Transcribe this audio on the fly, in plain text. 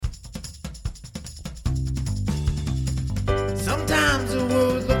Sometimes the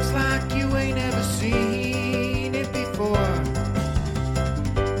world looks like you ain't ever seen it before.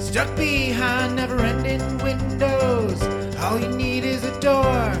 Stuck behind never-ending windows, all you need is a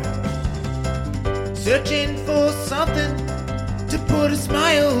door. Searching for something to put a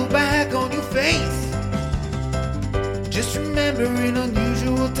smile back on your face. Just remember, in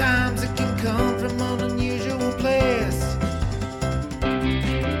unusual times, it can come from an unusual place.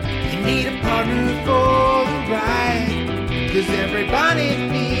 You need a partner for the ride, 'cause everybody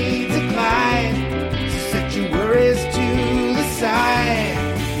needs a Clyde. So set your worries to the side.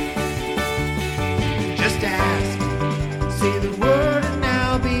 Just ask, say the word and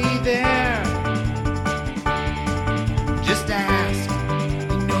I'll be there. Just ask,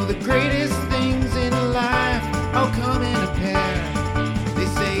 you know the greatest things in life all come in a pair. They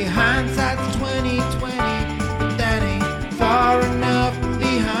say hindsight's 20/20, but that ain't far enough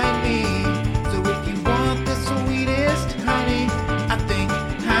behind me. So if you want the sweetest honey, I think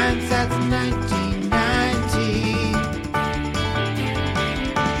hindsight's 1990.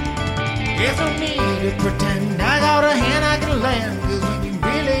 There's no need to pretend I got a hand I can lend, 'cause when you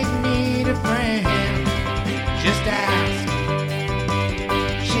really need a friend, just ask.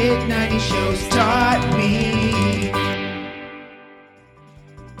 Shit 90 Shows Taught Me.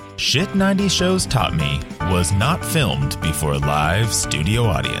 Shit 90 Shows Taught Me was not filmed before a live studio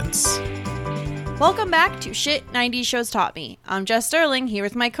audience. Welcome back to Shit 90 Shows Taught Me. I'm Jess Sterling, here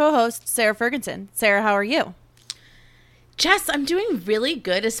with my co-host, Sarah Ferguson. Sarah, how are you? Jess, I'm doing really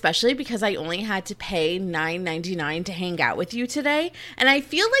good, especially because I only had to pay $9.99 to hang out with you today, and I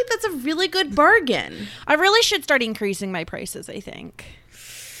feel like that's a really good bargain. I really should start increasing my prices, I think.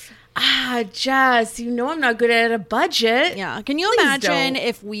 Jess, you know I'm not good at a budget. Yeah. Can you Please imagine don't.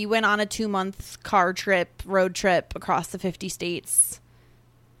 if we went on a 2-month road trip across the 50 states,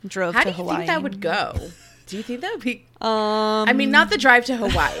 drove How to do you Hawaii? think that would go? Do you think that would be... I mean, not the drive to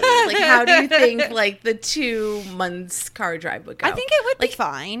Hawaii. Like, how do you think, like, the 2 months car drive would go? I think it would be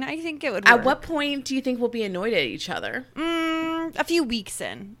fine. I think it would work. At what point do you think we'll be annoyed at each other? A few weeks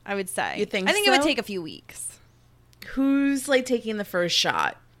in, I would say. You think I think it would so? take a few weeks. Who's, like, taking the first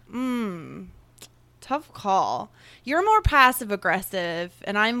shot? Tough call. You're more passive-aggressive,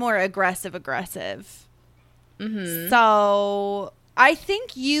 and I'm more aggressive-aggressive. Mm-hmm. So I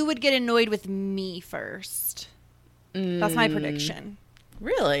think you would get annoyed with me first. That's my prediction.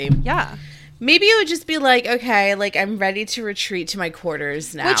 Really? Yeah. Maybe it would just be like, okay, like, I'm ready to retreat to my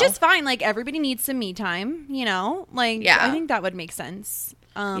quarters now. Which is fine. Like, everybody needs some me time, you know? Like, Yeah. I think that would make sense.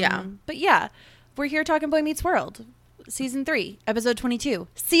 Yeah. But yeah, we're here talking Boy Meets World. Season 3, episode 22.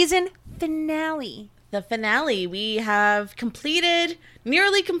 Season finale. The finale. We have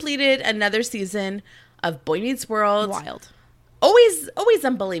nearly completed another season of Boy Meets World. Wild. Always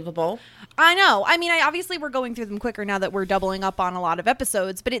unbelievable. I know. I mean, obviously we're going through them quicker now that we're doubling up on a lot of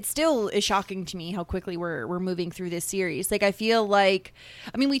episodes, but it still is shocking to me how quickly we're moving through this series. Like, I feel like,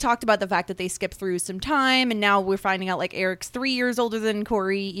 I mean, we talked about the fact that they skipped through some time, and now we're finding out, like, Eric's 3 years older than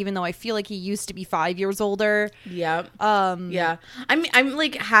Corey, even though I feel like he used to be 5 years older. Yep. Yeah. I'm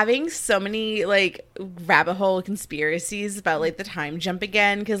like having so many like rabbit hole conspiracies about like the time jump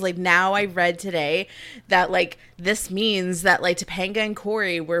again, because like now I read today that like this means that like Topanga and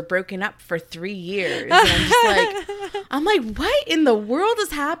Corey were broken up for 3 years. And I'm like, what in the world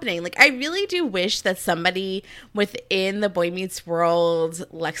is happening? Like, I really do wish that somebody within the Boy Meets World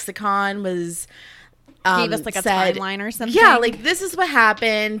lexicon was Gave us like a timeline or something. Yeah, like this is what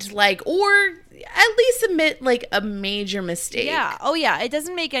happened, like, or at least admit like a major mistake. Yeah. Oh yeah. It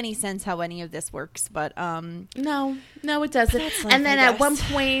doesn't make any sense how any of this works, but no, it doesn't. That's life, And then I at one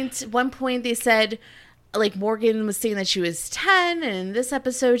point they said like Morgan was saying that she was 10, and in this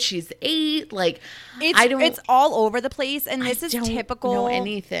episode she's 8. Like, it's all over the place, and this is don't typical know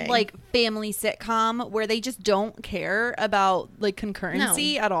anything. like family sitcom where they just don't care about like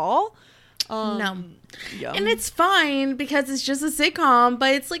concurrency at all. No. Yeah. And it's fine because it's just a sitcom,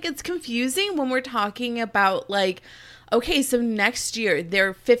 but it's like it's confusing when we're talking about like, okay, so next year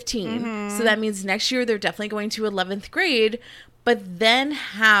they're 15. Mm-hmm. So that means next year they're definitely going to 11th grade. But then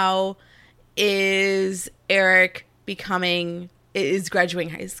how is Eric graduating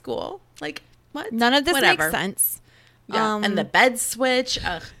high school? Like, what? None of this Whatever. makes sense. Yeah. And the bed switch.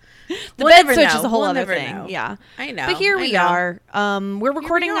 Ugh. The We'll bed never switch know. is a whole We'll other never thing. know. Yeah. I know. But here we are. We're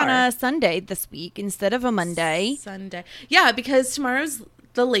recording on are. a Sunday this week instead of a Monday. Sunday. Yeah, because tomorrow's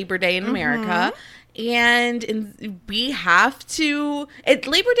the Labor Day in America. And we have to...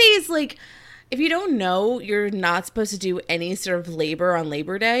 Labor Day is like... If you don't know, you're not supposed to do any sort of labor on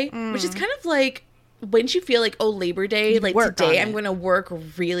Labor Day, which is kind of like... Wouldn't you feel like, oh, Labor Day, like work on today it. I'm going to work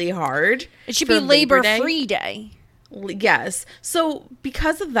really hard? It should for be Labor Day? labor-free day. Yes. So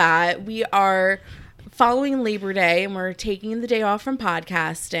because of that, we are following Labor Day and we're taking the day off from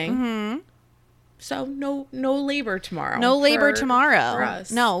podcasting. Mm-hmm. So no labor tomorrow. No labor tomorrow. For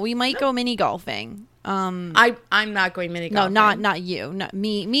us. No, we might go mini golfing. I'm not going mini golfing. No, not you. Not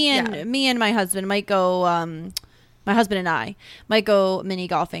me. Me and my husband might go. My husband and I might go mini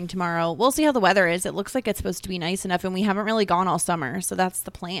golfing tomorrow. We'll see how the weather is. It looks like it's supposed to be nice enough, and we haven't really gone all summer, so that's the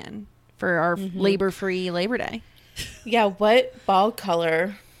plan for our labor-free Labor Day. Yeah. What ball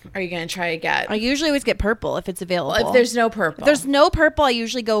color are you going to try to get? I usually always get purple if it's available. If there's no purple. If there's no purple, I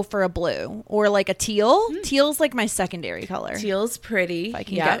usually go for a blue or like a teal. Teal's like my secondary color. Teal's pretty. If I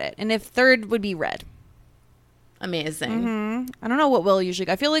can get it. And if third would be red. Amazing. I don't know what Will usually.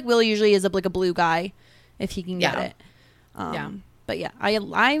 I feel like Will usually is like a blue guy, if he can get it. But yeah,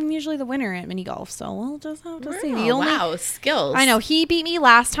 I'm usually the winner at mini golf, so we'll just have to see. Wow, skills. I know he beat me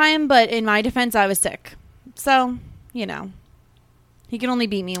last time, but in my defense, I was sick, so he can only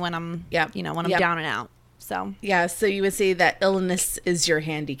beat me when I'm when I'm down and out. So yeah, so you would say that illness is your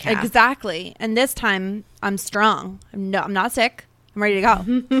handicap. Exactly, and this time I'm strong. I'm not sick. I'm ready to go.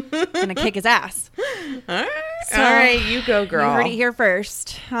 I'm gonna kick his ass. All right, you go, girl. You heard it here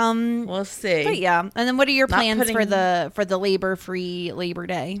first. We'll see. But yeah, and then what are your plans for the labor-free Labor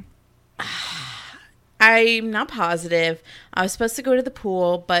Day? I'm not positive. I was supposed to go to the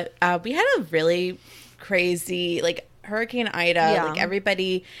pool, but we had a really crazy Hurricane Ida. Yeah. Like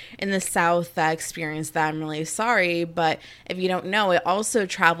everybody in the South that experienced that, I'm really sorry. But if you don't know, it also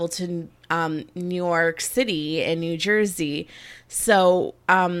traveled to New York City and New Jersey. So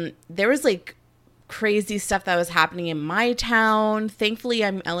there was crazy stuff that was happening in my town. Thankfully,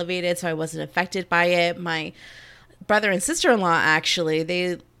 I'm elevated, so I wasn't affected by it. My brother and sister-in-law, actually,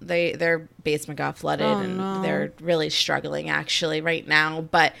 their basement got flooded, they're really struggling actually right now.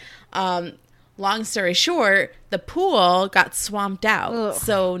 But long story short, the pool got swamped out. Ugh.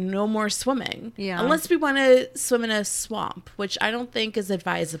 So no more swimming. Yeah. Unless we want to swim in a swamp, which I don't think is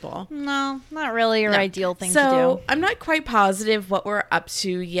advisable. No, not really your ideal thing to do. So I'm not quite positive what we're up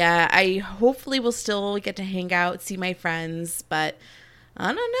to yet. I hopefully will still get to hang out, see my friends, but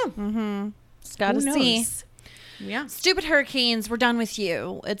I don't know. Mm-hmm. Just got to see. Yeah. Stupid hurricanes, we're done with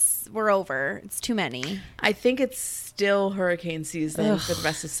you. We're over. It's too many. I think it's still hurricane season for the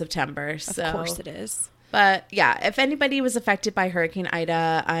rest of September. So. Of course it is. But yeah, if anybody was affected by Hurricane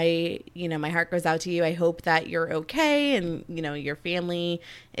Ida, my heart goes out to you. I hope that you're okay and, your family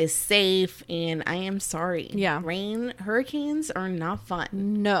is safe. And I am sorry. Yeah. Hurricanes are not fun.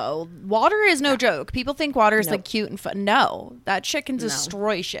 No. Water is no joke. People think water is cute and fun. No. That shit can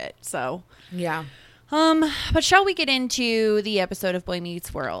destroy shit. So. Yeah. But shall we get into the episode of Boy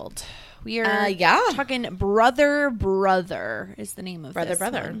Meets World? We are talking Brother is the name of this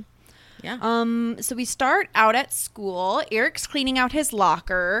one. Yeah. So we start out at school. Eric's cleaning out his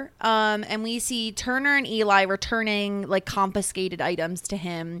locker. And we see Turner and Eli returning confiscated items to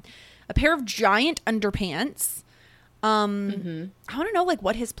him. A pair of giant underpants. I want to know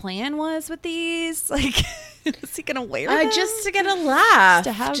what his plan was with these. Is he gonna wear them? Just to get a laugh.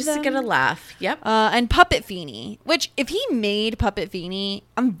 To get a laugh. Yep. And Puppet Feeny, which if he made Puppet Feeny,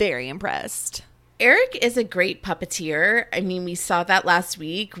 I'm very impressed. Eric is a great puppeteer. I mean, we saw that last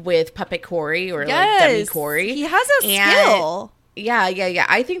week with Puppet Corey or Demi Corey. He has a skill. Yeah.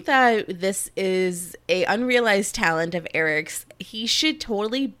 I think that this is a unrealized talent of Eric's. He should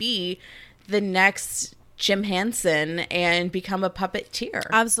totally be the next Jim Henson and become a puppeteer.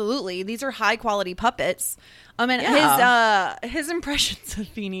 Absolutely. These are high quality puppets. And his impressions of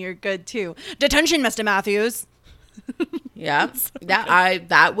Feeny are good too. Detention, Mr. Matthews. Yeah.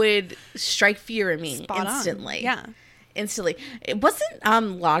 That would strike fear in me instantly. On. Yeah. Instantly. It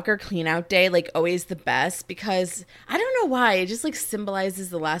wasn't locker clean out day always the best, because I don't know why, it just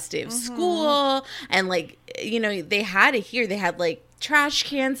symbolizes the last day of school, and they had it here. They had trash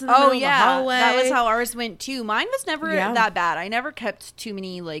cans in the middle of the hallway. That was how ours went too. Mine was never that bad. I never kept too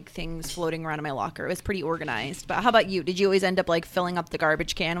many things floating around in my locker. It was pretty organized. But how about you? Did you always end up filling up the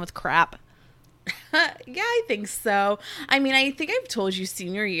garbage can with crap? Yeah, I think so. I mean, I think I've told you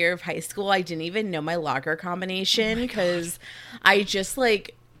senior year of high school, I didn't even know my locker combination, because I just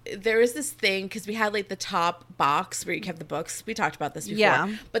there was this thing, because we had the top box where you kept the books. We talked about this before.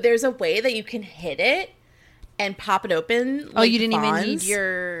 Yeah. But there's a way that you can hit it and pop it open. You didn't even need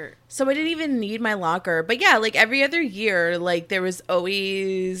your... So I didn't even need my locker. But yeah, every other year, there was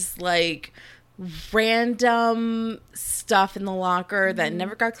always random stuff in the locker that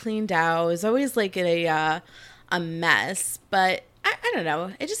never got cleaned out. It was always a mess. But I don't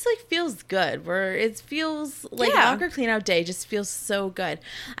know. It just like feels good. Where it feels like Yeah. Locker Clean Out Day just feels so good.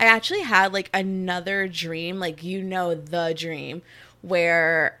 I actually had like another dream, like the dream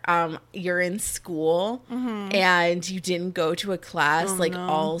where you're in school and you didn't go to a class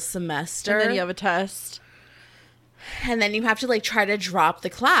all semester. And then you have a test. And then you have to like try to drop the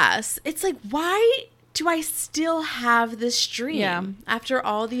class. It's like, why do I still have this dream after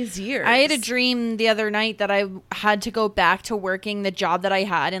all these years? I had a dream the other night that I had to go back to working the job that I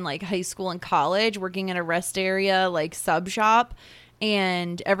had in like high school and college, working in a rest area, like sub shop.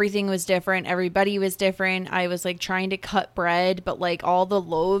 And everything was different. Everybody was different. I was like trying to cut bread, but like all the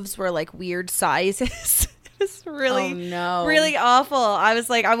loaves were like weird sizes. It's really, really awful. I was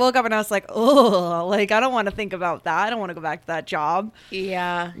like, I woke up and I was like, oh, like I don't want to think about that. I don't want to go back to that job.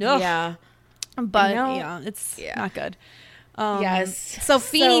 Yeah. Ugh. Yeah. But it's not good. Yes. So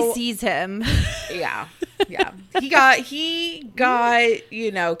Feeny sees him. Yeah. Yeah. He got,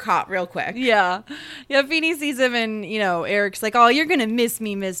 caught real quick. Yeah. Feeny sees him and, Eric's like, oh, you're going to miss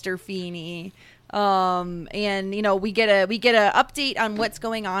me, Mr. Feeny. And we get a update on what's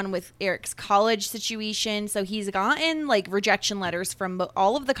going on with Eric's college situation. So he's gotten like rejection letters from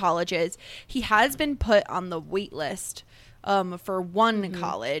all of the colleges. He has been put on the wait list for one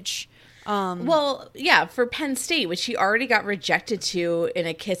college. For Penn State, which he already got rejected to in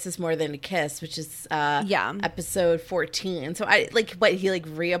A Kiss Is More Than a Kiss, which is episode 14. So he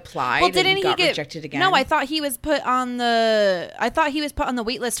reapplied. Well, didn't and he got get rejected again? No, I thought he was put on the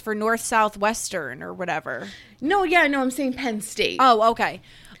wait list for North Southwestern or whatever. No, I'm saying Penn State. Oh, okay.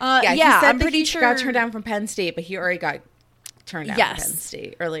 He said I'm that pretty he sure got turned down from Penn State, but he already got turned down from Penn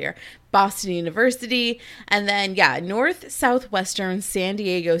State earlier. Boston University, and then North Southwestern San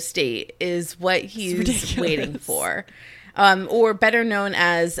Diego State is what he's waiting for, or better known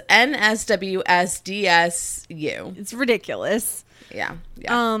as NSWSDSU. It's ridiculous. Yeah.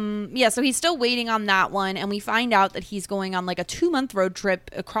 So he's still waiting on that one, and we find out that he's going on like a 2-month road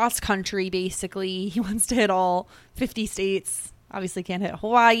trip across country. Basically, he wants to hit all 50 states. Obviously, can't hit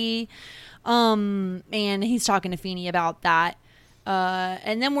Hawaii. And he's talking to Feeny about that.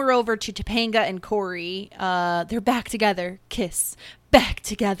 And then we're over to Topanga and Corey. They're back together. Kiss. Back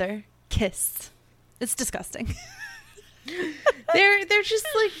together. Kiss. It's disgusting. They're just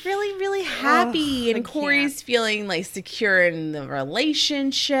like really, really happy, and Corey's feeling like secure in the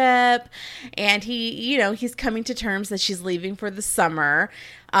relationship, and he's coming to terms that she's leaving for the summer.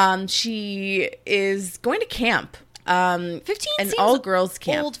 She is going to camp. 15 an seems all girls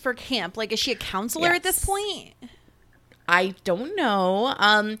camp. Old for camp. Like, is she a counselor at this point? I don't know.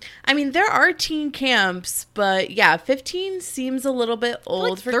 I mean, there are teen camps, but 15 seems a little bit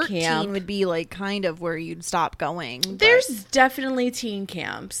old for 13 camp. Would be like kind of where you'd stop going. There's definitely teen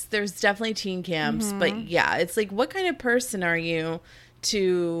camps. But it's like, what kind of person are you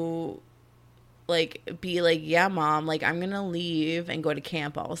to like be like, yeah, mom, like I'm gonna leave and go to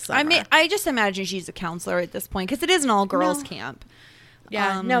camp all summer? I just imagine she's a counselor at this point because it is an all girls camp.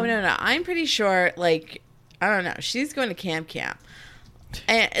 Yeah, no. I'm pretty sure, like, I don't know. She's going to camp.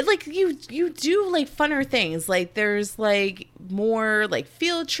 And like you do like funner things. Like there's like more like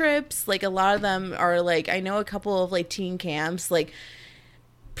field trips. Like a lot of them are like, I know a couple of like teen camps, like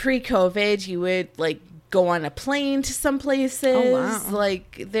pre-COVID, you would like go on a plane to some places. Oh, wow.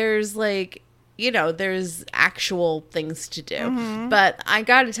 Like there's like, there's actual things to do. But I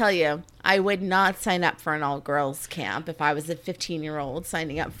got to tell you, I would not sign up for an all girls camp if I was a 15-year-old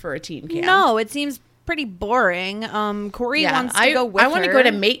signing up for a teen camp. No, it seems pretty boring. Corey wants to go with her. I want to go to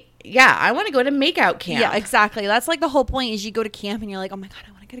I want to go to makeout camp. Yeah, exactly. That's like the whole point is you go to camp and you're like, oh my God,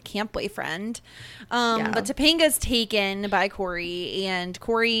 I want to get a camp boyfriend. But Topanga's taken by Corey, and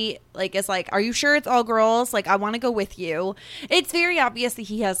Corey like is like, are you sure it's all girls? Like, I want to go with you. It's very obvious that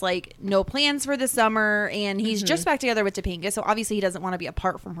he has like no plans for the summer, and he's just back together with Topanga, so obviously he doesn't want to be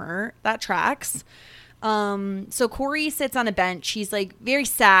apart from her. That tracks. So Corey sits on a bench. He's like very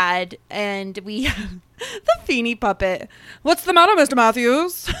sad, and we the Feeny puppet. What's the matter, Mr.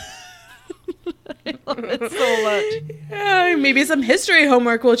 Matthews? I love it so much. Maybe some history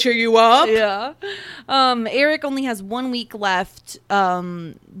homework will cheer you up. Yeah. Eric only has 1 week left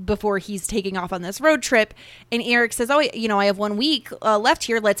before he's taking off on this road trip, and Eric says, "Oh, I have 1 week left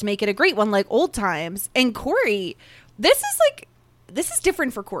here. Let's make it a great one, like old times." And Corey, this is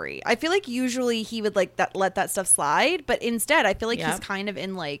different for Corey. I feel like usually he would like let that stuff slide, but instead I feel like he's kind of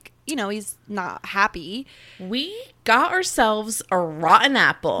in like, he's not happy. We got ourselves a rotten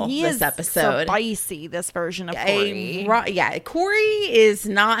apple this episode. Spicy, this version of Corey. Corey is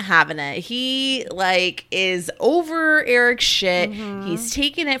not having it. He like is over Eric's shit. He's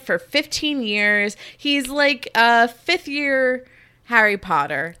taken it for 15 years. He's like a fifth year Harry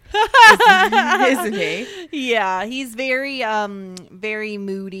Potter, isn't he? Yeah, he's very very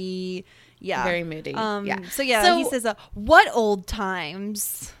moody. Yeah, Very moody. So he says, "What old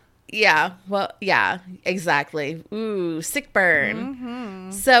times?" Yeah, well, yeah, exactly. Ooh, sick burn.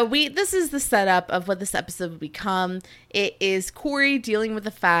 Mm-hmm. So this is the setup of what this episode will become. It is Corey dealing with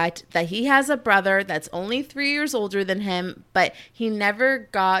the fact that he has a brother that's only 3 years older than him, but he never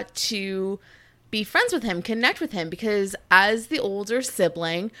got to be friends with him, connect with him, because as the older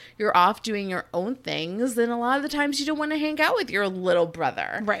sibling, you're off doing your own things, and a lot of the times you don't want to hang out with your little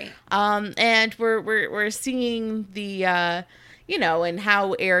brother. Right. And we're seeing the and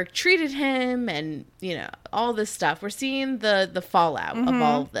how Eric treated him, and all this stuff. We're seeing the fallout of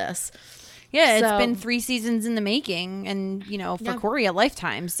all of this. Yeah, it's been 3 seasons in the making, and for Corey, a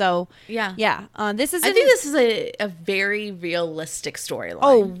lifetime. So yeah. This is. I think this is a very realistic storyline.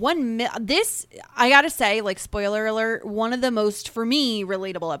 Oh, this I gotta say, like, spoiler alert, one of the most, for me,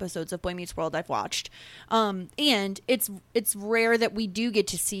 relatable episodes of Boy Meets World I've watched. And it's rare that we do get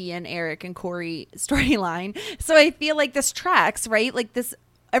to see an Eric and Corey storyline. So I feel like this tracks, right? Like this.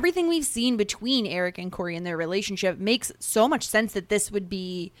 Everything we've seen between Eric and Corey and their relationship makes so much sense that this would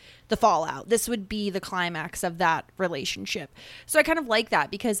be the fallout. This would be the climax of that relationship. So I kind of like that,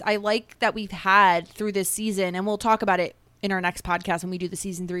 because I like that we've had through this season, and we'll talk about it in our next podcast when we do the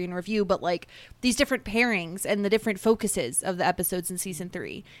season 3 in review, but like these different pairings and the different focuses of the episodes in season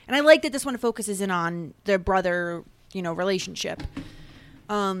 3. And I like that this one focuses in on their brother, relationship.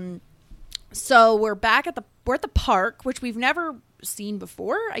 So we're at the park, which we've never seen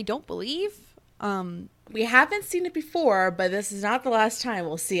before, I don't believe. We haven't seen it before, but this is not the last time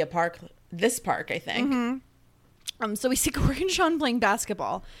we'll see this park, I think. Mm-hmm. So we see Corey and Sean playing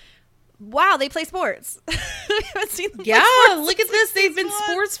basketball. Wow, they play sports. We haven't seen them play sports. Look at this. They've been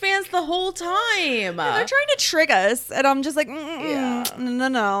sports fans the whole time. Yeah, they're trying to trick us, and I'm just like,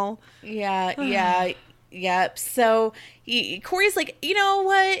 no. Yeah. Yep. So Corey's like, you know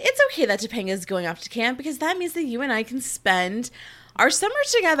what? It's okay that Topanga's going off to camp, because that means that you and I can spend our summer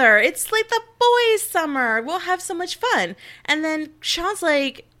together. It's like the boys' summer. We'll have so much fun. And then Sean's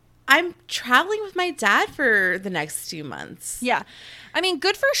like, I'm traveling with my dad for the next few months. Yeah. I mean,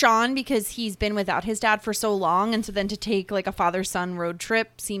 good for Sean, because he's been without his dad for so long. And so then to take like a father-son road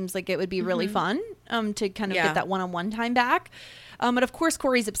trip seems like it would be really fun to kind of get that one-on-one time back. But of course,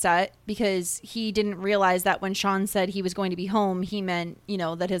 Corey's upset because he didn't realize that when Sean said he was going to be home, he meant,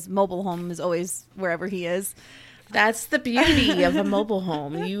 that his mobile home is always wherever he is. That's the beauty of a mobile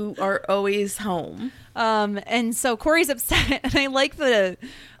home. You are always home. And so Corey's upset, and I like the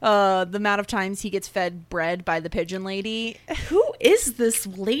amount of times he gets fed bread by the pigeon lady. Who is this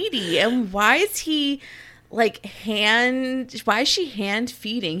lady, and why is he why is she hand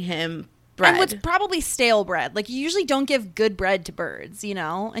feeding him bread? And what's probably stale bread. Like, you usually don't give good bread to birds,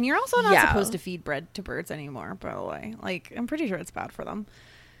 and you're also not supposed to feed bread to birds anymore, by the way. Like, I'm pretty sure it's bad for them.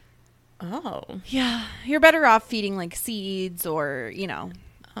 Oh. Yeah. You're better off feeding like seeds or,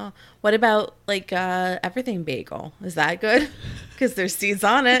 Oh, what about like everything bagel? Is that good? Because there's seeds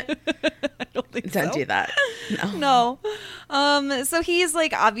on it. I don't do that. No. So he's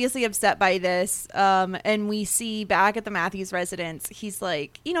like obviously upset by this. And we see back at the Matthews residence, he's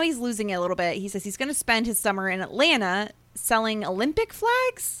like, he's losing it a little bit. He says he's going to spend his summer in Atlanta selling Olympic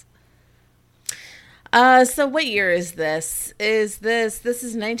flags. So what year is this? This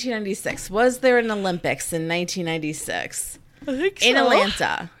is 1996. Was there an Olympics in 1996? I think so.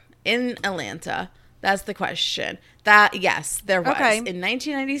 In Atlanta. That's the question. Yes, there was. Okay. In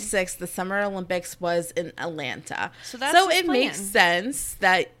 1996, the Summer Olympics was in Atlanta. So it makes sense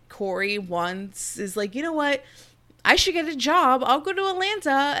that Corey is like, you know what? I should get a job. I'll go to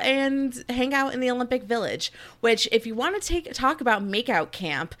Atlanta and hang out in the Olympic Village, which if you want to talk about makeout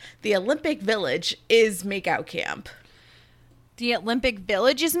camp, the Olympic Village is makeout camp. The Olympic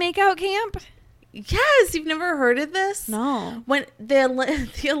Village is makeout camp? Yes, you've never heard of this? No. When the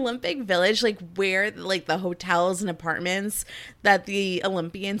Olympic Village, like where like the hotels and apartments that the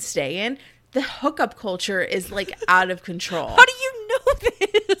Olympians stay in, the hookup culture is like out of control. How do you know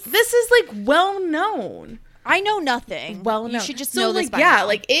this? This is like well known. I know nothing. Well, you should just know this by yeah, now.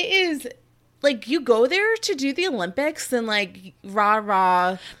 like it is. Like you go there to do the Olympics and like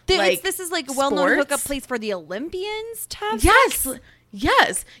rah. This is like a well-known sports. hookup place for the Olympians to have Yes, sex?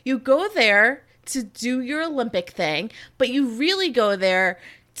 yes. You go there to do your Olympic thing, but you really go there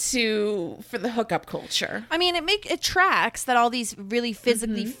for the hookup culture. I mean, it tracks that all these really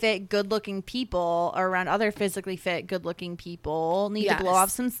physically fit, good-looking people are around other physically fit, good-looking people need to blow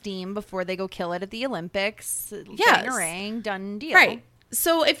off some steam before they go kill it at the Olympics. Yes. Bang-a-rang, done deal. Right.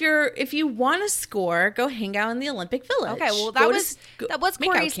 So if you want to score, go hang out in the Olympic Village. Okay, well that was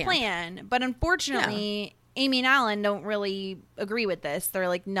Corey's plan, but unfortunately, Amy and Alan don't really agree with this. They're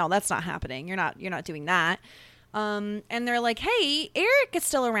like, no, that's not happening. You're not doing that. And they're like, hey, Eric is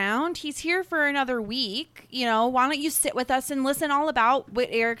still around. He's here for another week. You know, why don't you sit with us and listen all about what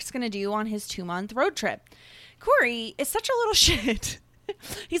Eric's gonna do on his 2-month road trip? Corey is such a little shit.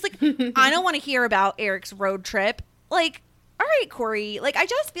 He's like, I don't want to hear about Eric's road trip. Like, all right, Corey. Like, I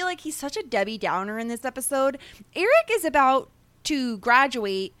just feel like he's such a Debbie Downer in this episode. Eric is about to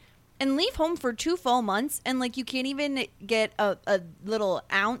graduate and leave home for 2 full months, and like you can't even get a little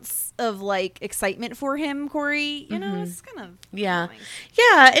ounce of like excitement for him, Corey. You know, it's kind of annoying.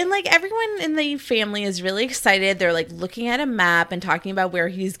 And like everyone in the family is really excited. They're like looking at a map and talking about where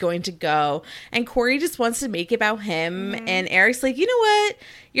he's going to go, and Corey just wants to make it about him. And Eric's like, you know what?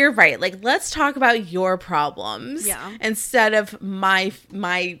 You're right. Like, let's talk about your problems instead of my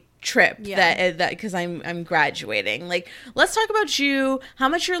trip that because I'm graduating. Like, let's talk about you, how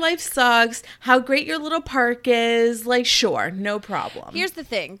much your life sucks, how great your little park is. Like, sure, no problem. Here's the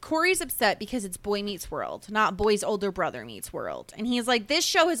thing. Corey's upset because it's Boy Meets World, not Boy's older brother meets world. And he's like, this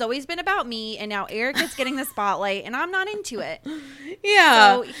show has always been about me, and now Eric is getting the spotlight, and I'm not into it.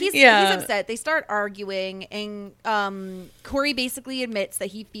 So he's upset. They start arguing, and Corey basically admits that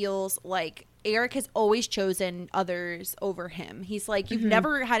he feels like Eric has always chosen others over him. He's like, you've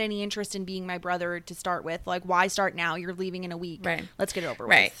never had any interest in being my brother to start with. Like, why start now? You're leaving in a week. Right. Let's get it over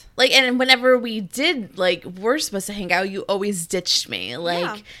with. Like, and whenever we did, like, we're supposed to hang out, you always ditched me.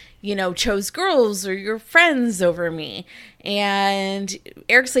 Like, you know, chose girls or your friends over me. And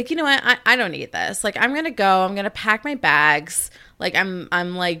Eric's like, you know what? I don't need this. Like, I'm going to go. I'm going to pack my bags. Like, I'm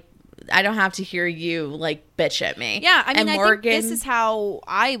like, I don't have to hear you like bitch at me. Yeah, I mean, I think this is how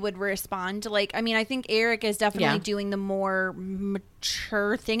I would respond. Like, I mean, I think Eric is definitely doing the more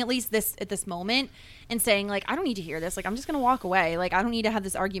mature thing, at least at this moment, and saying like, I don't need to hear this. Like, I'm just gonna walk away. Like, I don't need to have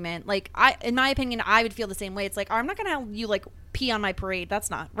this argument. Like, in my opinion, I would feel the same way. It's like, I'm not gonna have you like pee on my parade. That's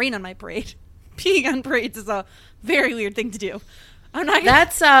not rain on my parade. Peeing on parades is a very weird thing to do. I'm not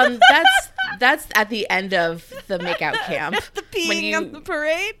gonna that's at the end of the makeout camp. The peeing on the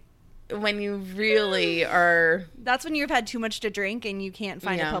parade. When you really are, that's when you've had too much to drink and you can't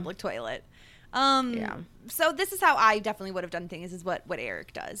find a public toilet. So this is how I definitely would have done things, is what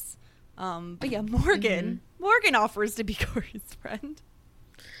Eric does. But yeah, Morgan offers to be Corey's friend.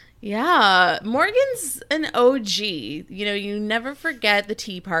 Yeah, Morgan's an OG. You know, you never forget the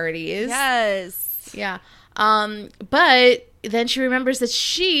tea parties. Yes. Yeah. But then she remembers that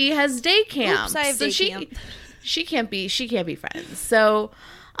she has day camp. Oops, I have day camp. She can't be friends. So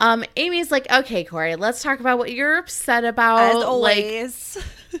Amy's like, okay, Corey, let's talk about what you're upset about. As always.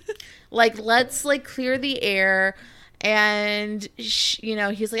 Like let's like clear the air. And you know,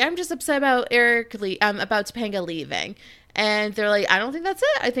 he's like, I'm just upset about about Topanga leaving. And they're like, I don't think that's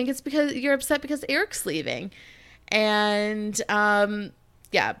it. I think it's because you're upset because Eric's leaving. And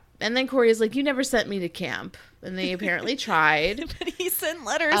yeah. And then Corey is like, you never sent me to camp. And they apparently tried. But he sent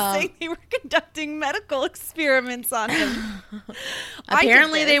letters saying they were conducting medical experiments on him.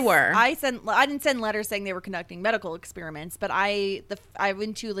 Apparently they were. I didn't send letters saying they were conducting medical experiments, but I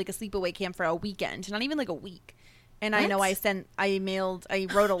went to like a sleepaway camp for a weekend, not even like a week. And what? I know I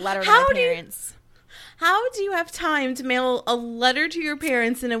wrote a letter to my parents. How do you have time to mail a letter to your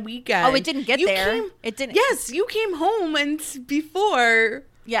parents in a weekend? Oh, it didn't get there. It didn't. Yes, you came home and before.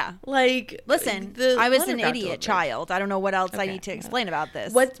 Yeah. Like, listen, I was an idiot child. I don't know what else I need to explain about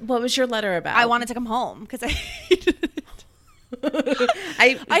this. What was your letter about? I wanted to come home because I hated it.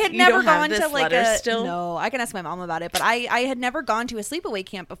 I had never gone to like a still? No, I can ask my mom about it, but I had never gone to a sleepaway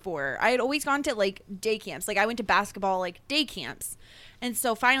camp before. I had always gone to like day camps. Like I went to basketball like day camps. And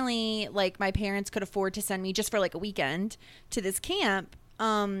so finally like my parents could afford to send me just for like a weekend to this camp.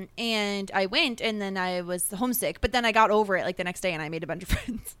 And I went, and then I was homesick, but then I got over it like the next day and I made a bunch of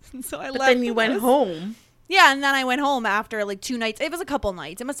friends. And so I left. Then you went home. Yeah. And then I went home after like 2 nights. It was a couple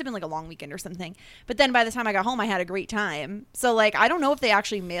nights. It must've been like a long weekend or something. But then by the time I got home, I had a great time. So like, I don't know if they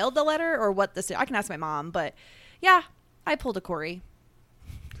actually mailed the letter or what I can ask my mom, but yeah, I pulled a Corey.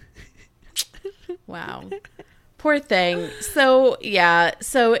 Wow. Poor thing. So yeah.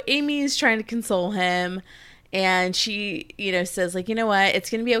 So Amy's trying to console him. And she, you know, says, like, you know what? It's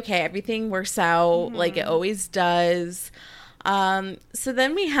going to be okay. Everything works out like it always does. So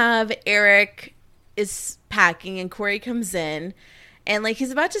then we have Eric is packing and Corey comes in. And, like,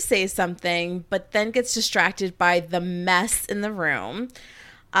 he's about to say something, but then gets distracted by the mess in the room.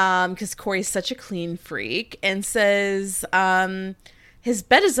 Because Corey's such a clean freak. And says his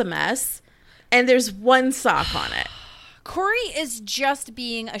bed is a mess. And there's one sock on it. Corey is just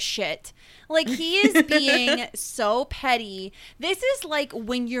being a shit. Like, he is being so petty. This is like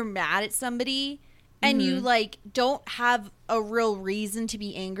when you're mad at somebody and you like don't have a real reason to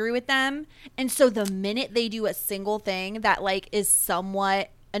be angry with them. And so the minute they do a single thing that like is somewhat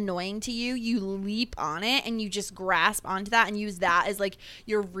annoying to you, you leap on it and you just grasp onto that and use that as like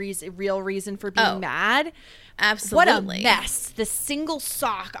your real reason for being mad. Absolutely. What a mess. The single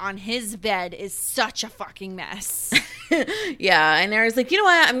sock on his bed is such a fucking mess. Yeah, and Aaron's like, you know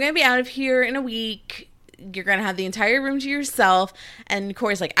what? I'm going to be out of here in a week. You're going to have the entire room to yourself. And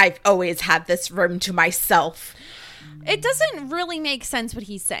Corey's like, I've always had this room to myself. It doesn't really make sense what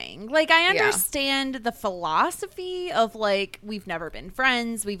he's saying. Like, I understand the philosophy of, like, we've never been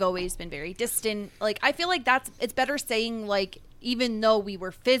friends. We've always been very distant. Like, I feel like it's better saying, like, even though we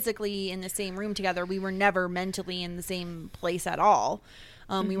were physically in the same room together, we were never mentally in the same place at all.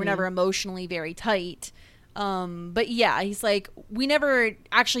 We were never emotionally very tight. But yeah, he's like, we never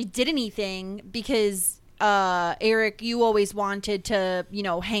actually did anything because Eric, you always wanted to, you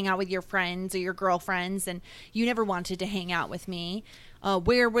know, hang out with your friends or your girlfriends, and you never wanted to hang out with me.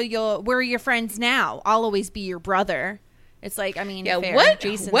 Where are your friends now? I'll always be your brother. It's like, I mean, fair. what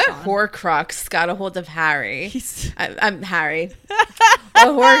Jason's Horcrux got a hold of Harry? I'm Harry. A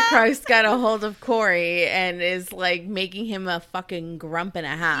Horcrux got a hold of Corey and is like making him a fucking grump and a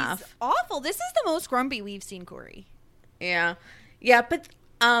half. He's awful. This is the most grumpy we've seen Corey. Yeah, but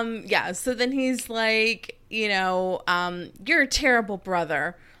so then he's like, you know, you're a terrible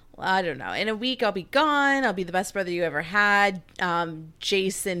brother. I don't know. In a week, I'll be gone. I'll be the best brother you ever had.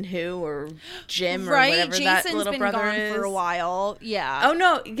 Jason, or Jim, or whatever Jason's that little been brother gone is. for a while. Yeah. Oh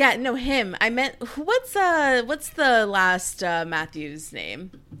no, yeah, no, him. I meant what's the last Matthew's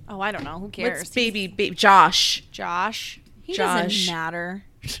name? Oh, I don't know. Who cares? What's baby Josh. He Josh. doesn't matter.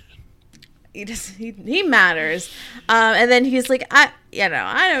 He matters. And then he's like, I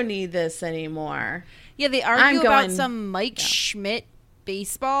don't need this anymore. Yeah, they argue about some Mike Schmidt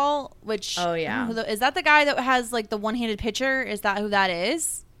baseball, which is that the guy that has like the one-handed pitcher? Is that who that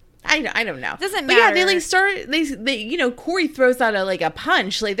is? I don't know. Doesn't but matter. Yeah, they you know, Corey throws out a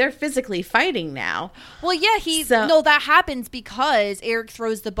punch. Like, they're physically fighting now. Well, yeah, that happens because Eric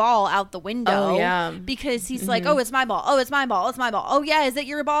throws the ball out the window. Oh, yeah. Because he's like, oh, it's my ball. Oh, it's my ball. It's my ball. Oh, yeah, is it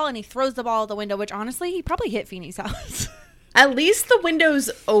your ball? And he throws the ball out the window, which honestly, he probably hit Feeney's house. At least the window's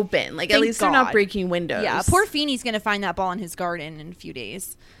open. Like, Thank at least God. they're not breaking windows. Yeah, poor Feeney's going to find that ball in his garden in a few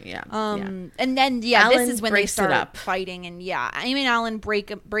days. Yeah. And then, Alan this is when they start up. fighting. And, Amy and Alan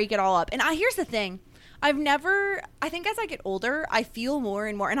break it all up. And here's the thing. I think as I get older, I feel more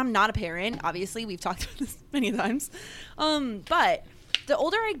and more, and I'm not a parent, obviously. We've talked about this many times. But the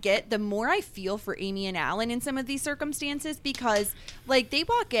older I get, the more I feel for Amy and Alan in some of these circumstances, because like they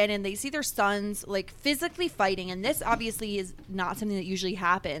walk in and they see their sons like physically fighting, and this obviously is not something that usually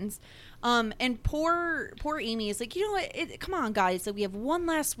happens. And poor Amy is like, you know what? Come on, guys. So we have one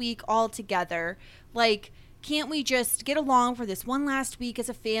last week all together. Like, can't we just get along for this one last week as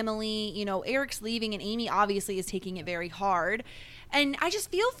a family? You know, Eric's leaving and Amy obviously is taking it very hard. And I just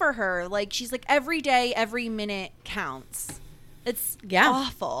feel for her. Like, she's like, every day, every minute counts. It's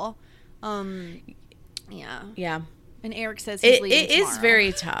awful. Yeah. And Eric says he's leaving tomorrow. It is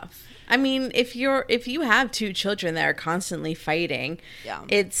very tough. I mean, if you have two children that are constantly fighting,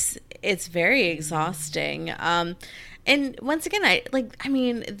 it's very exhausting. And once again,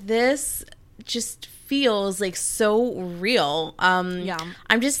 this just feels like so real.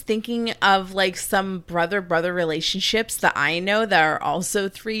 I'm just thinking of like some brother relationships that I know that are also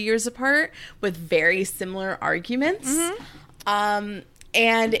 3 years apart with very similar arguments. And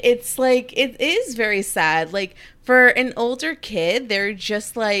it's like, it is very sad. Like, for an older kid, they're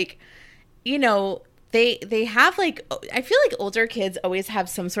just like, you know, they have like, I feel like older kids always have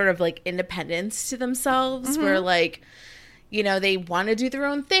some sort of like independence to themselves where like, you know, they want to do their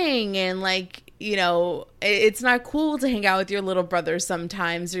own thing, and like, you know, it's not cool to hang out with your little brother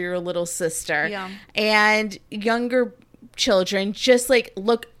sometimes or your little sister. Yeah. And younger children just like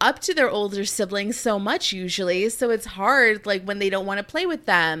look up to their older siblings so much usually, so it's hard like when they don't want to play with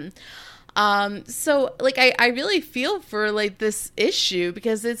them. So like I really feel for like this issue,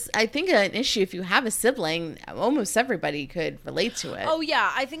 because it's, I think, an issue if you have a sibling. Almost everybody could relate to it. Oh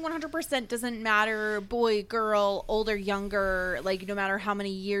yeah, I think 100% doesn't matter, boy, girl, older, younger, like no matter how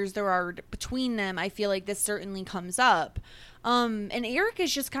many years there are between them. I feel like this certainly comes up. And Eric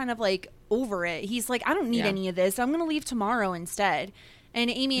is just kind of like over it. He's like, I don't need any of this. I'm gonna leave tomorrow instead. And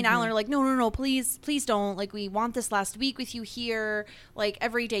Amy and Alan are like, no, please don't. Like, we want this last week with you here. Like,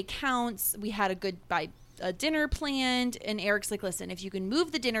 every day counts. We had a goodbye dinner planned. And Eric's like, listen, if you can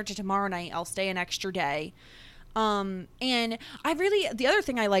move the dinner to tomorrow night, I'll stay an extra day. And the other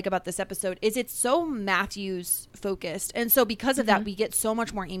thing I like about this episode is it's so Matthews focused. And so because of that, we get so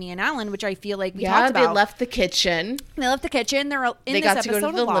much more Amy and Alan, which I feel like we talked about. They left the kitchen. They're in They this got episode to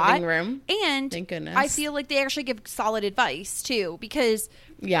go to the a lot. living room. And Thank goodness. I feel like they actually give solid advice too, because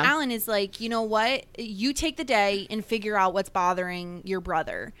Alan is like, you know what? You take the day and figure out what's bothering your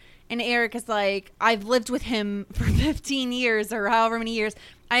brother. And Eric is like, I've lived with him for 15 years or however many years.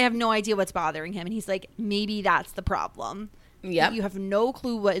 I have no idea what's bothering him. And he's like, maybe that's the problem. Yeah. You have no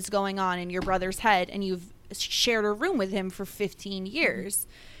clue what is going on in your brother's head, and you've shared a room with him for 15 years.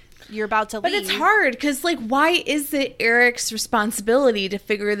 You're about to leave. But it's hard because, like, why is it Eric's responsibility to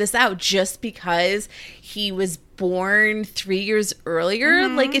figure this out just because he was born 3 years earlier?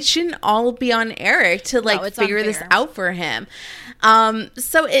 Like, it shouldn't all be on Eric to, like, figure this out for him.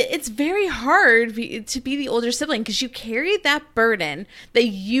 So it's very hard to be the older sibling because you carry that burden that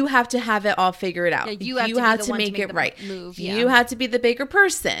you have to have it all figured out. Yeah, you have to make it right. You have to be the bigger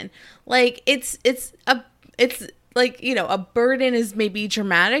person. Like, it's like, you know, a burden is maybe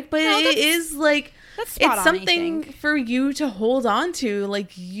dramatic, but it is like, it's something for you to hold on to.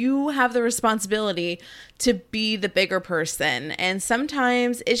 Like, you have the responsibility to be the bigger person. And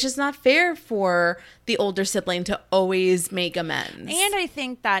sometimes it's just not fair for the older sibling to always make amends. And I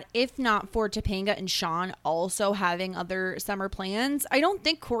think that if not for Topanga and Sean also having other summer plans, I don't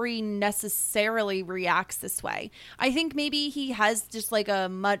think Corey necessarily reacts this way. I think maybe he has just like a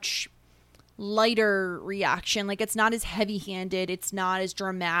much lighter reaction. Like, it's not as heavy-handed. It's not as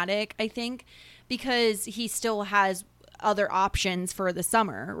dramatic, I think, because he still has other options for the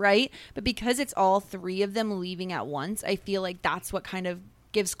summer, right? But because it's all three of them leaving at once, I feel like that's what kind of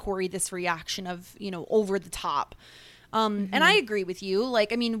gives Corey this reaction of, you know, over the top. And I agree with you.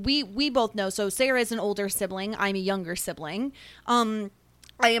 Like, I mean, we both know. So Sarah is an older sibling. I'm a younger sibling.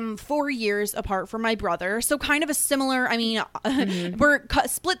 I am 4 years apart from my brother. So kind of a similar, I mean, we're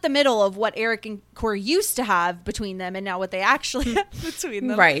split the middle of what Eric and Corey used to have between them and now what they actually have between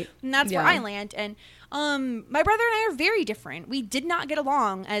them. Right. And that's where I land. And my brother and I are very different. We did not get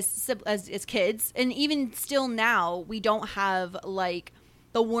along as kids. And even still now, we don't have like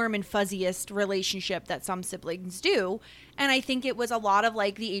the warm and fuzziest relationship that some siblings do. And I think it was a lot of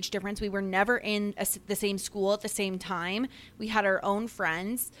like the age difference. We were never in the same school at the same time. We had our own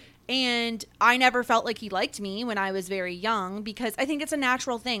friends. And I never felt like he liked me when I was very young because I think it's a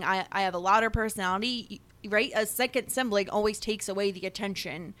natural thing. I have a louder personality, right? A second sibling always takes away the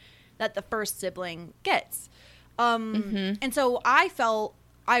attention that the first sibling gets. And so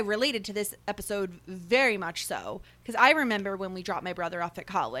I related to this episode very much so because I remember when we dropped my brother off at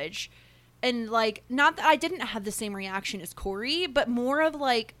college and like, not that I didn't have the same reaction as Corey, but more of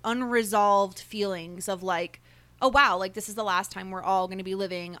like unresolved feelings of like, oh wow, like this is the last time we're all going to be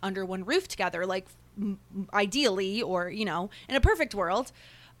living under one roof together, like ideally, or, you know, in a perfect world.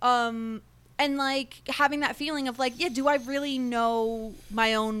 And like having that feeling of like, yeah, do I really know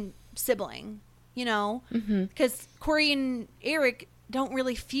my own sibling, you know? Because Corey and Eric don't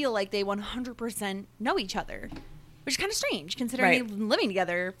really feel like they 100% know each other, which is kind of strange considering they've been living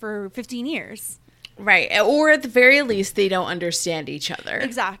together for 15 years. Right. Or at the very least, they don't understand each other.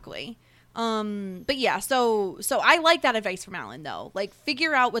 Exactly. But yeah, so I like that advice from Alan though. Like,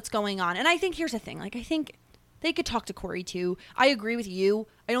 figure out what's going on. And I think here's the thing. Like, I think they could talk to Corey too. I agree with you.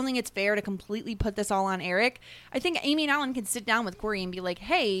 I don't think it's fair to completely put this all on Eric. I think Amy and Alan can sit down with Corey and be like,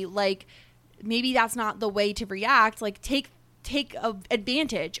 hey, like, maybe that's not the way to react. Like, take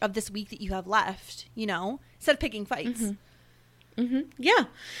advantage of this week that you have left, you know, instead of picking fights. Yeah.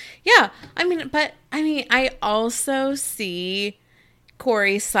 I also see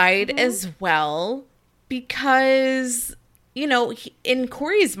Corey's side as well because, you know, in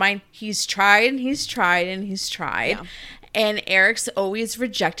Corey's mind, he's tried and he's tried and he's tried. Yeah. And Eric's always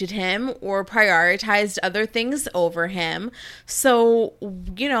rejected him or prioritized other things over him. So,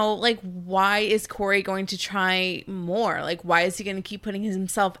 you know, like, why is Corey going to try more? Like, why is he going to keep putting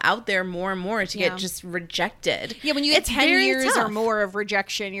himself out there more and more to get just rejected? Yeah, when you get 10 years or more of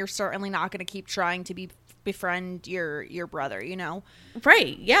rejection, you're certainly not going to keep trying to befriend your brother, you know?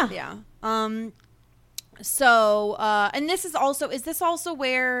 Right, yeah. Yeah. So, and this is also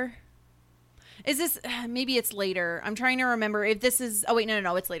where... Is this, maybe it's later. I'm trying to remember if this is, oh wait,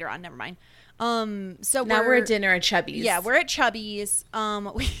 no, it's later on. Never mind. So now we're at dinner at Chubby's. Yeah, we're at Chubby's.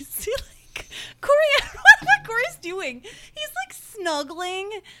 We see like Corey, I don't know what Corey's doing. He's like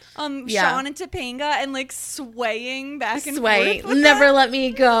snuggling Sean and Topanga and like swaying back and forth. Never let me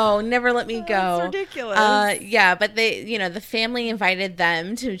go. Never let me go. It's ridiculous. Yeah, but they, you know, the family invited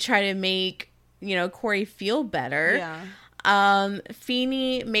them to try to make, you know, Corey feel better. Yeah.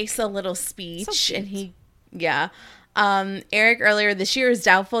 Feeney makes a little speech and Yeah. Eric, earlier this year, was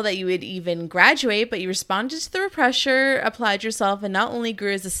doubtful that you would even graduate, but you responded to the pressure, applied yourself, and not only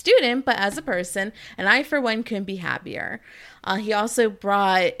grew as a student, but as a person. And I, for one, couldn't be happier. He also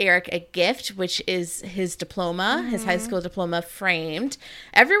brought Eric a gift, which is his diploma, his high school diploma framed.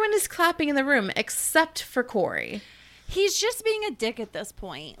 Everyone is clapping in the room except for Corey. He's just being a dick at this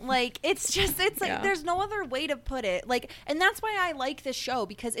point. Like, it's like, Yeah. there's no other way to put it. Like, and that's why I like this show,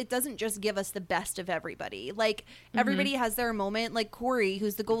 because it doesn't just give us the best of everybody. Like, everybody has their moment. Like, Corey,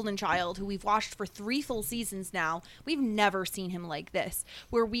 who's the golden child, who we've watched for 3 full seasons now, we've never seen him like this.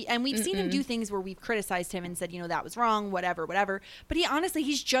 We've seen him do things where we've criticized him and said, that was wrong, whatever. But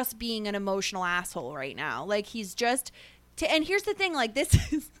he's just being an emotional asshole right now. Like, he's just, and here's the thing, like, this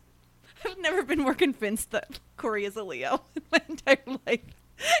is, I've never been more convinced that Corey is a Leo in my entire life.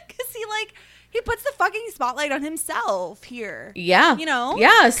 Because he puts the fucking spotlight on himself here. Yeah.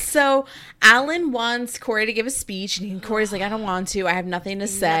 Yeah. So Alan wants Corey to give a speech, and Corey's like, I don't want to. I have nothing to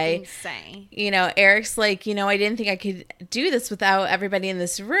say. Eric's like, I didn't think I could do this without everybody in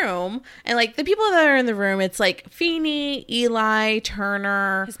this room. And like the people that are in the room, it's like Feeney, Eli,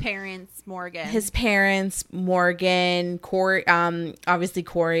 Turner. His parents, Morgan, Corey, obviously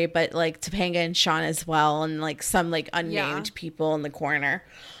Corey, but like Topanga and Sean as well. And like some like unnamed people in the corner.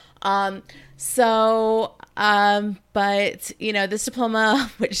 But this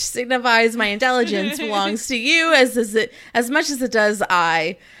diploma, which signifies my intelligence, belongs to you as much as it does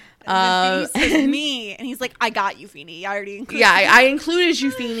I. And he says me, and he's like, I got you, Feeney. I already included you. I included you,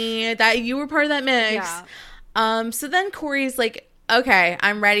 Feeney. That you were part of that mix. Yeah. So then Corey's like, okay,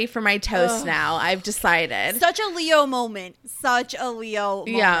 I'm ready for my toast now. I've decided. Such a Leo moment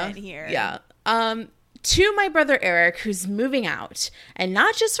here. Yeah. To my brother Eric, who's moving out, and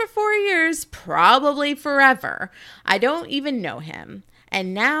not just for 4 years, probably forever. I don't even know him,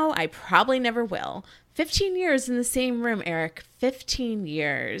 and now I probably never will. 15 years in the same room, Eric. 15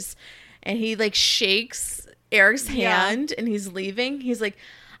 years. And he like shakes Eric's hand and he's leaving. He's like,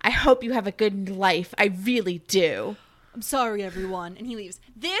 I hope you have a good life. I really do. I'm sorry, everyone. And he leaves.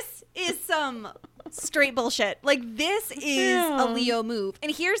 This is some straight bullshit. Like, this is a Leo move.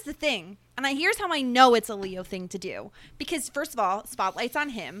 And here's the thing. And here's how I know it's a Leo thing to do. Because, first of all, spotlight's on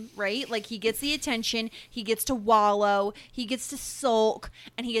him, right? Like, he gets the attention. He gets to wallow. He gets to sulk.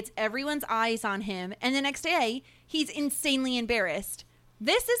 And he gets everyone's eyes on him. And the next day, he's insanely embarrassed.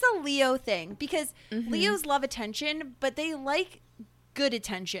 This is a Leo thing. Because Leos love attention, but they like good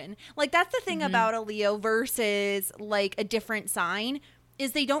attention. Like, that's the thing about a Leo versus, like, a different sign.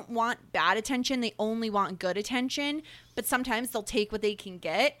 Is they don't want bad attention. They only want good attention. But sometimes they'll take what they can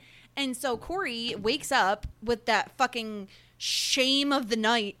get. And so Corey wakes up with that fucking shame of the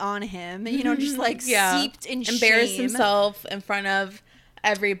night on him, just like seeped in shame. Embarrassed himself in front of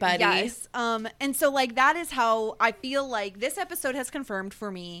everybody. Yes. And so like that is how I feel like this episode has confirmed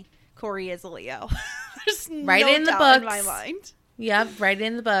for me Corey is a Leo. There's right no in the doubt books. in my mind. Yep, right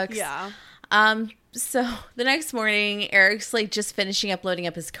in the books. Yeah. So the next morning, Eric's like just finishing up loading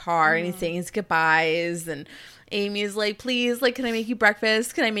up his car and he's saying his goodbyes, and Amy's like, please, like, can I make you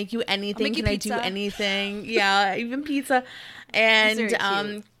breakfast? Can I make you anything? Can I do anything? Yeah, even pizza. And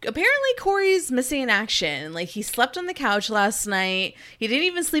apparently Corey's missing in action. Like, he slept on the couch last night. He didn't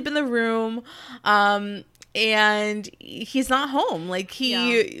even sleep in the room. And he's not home. Like,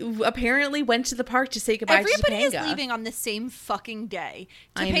 he apparently went to the park to say goodbye to Topanga. Everybody is leaving on the same fucking day.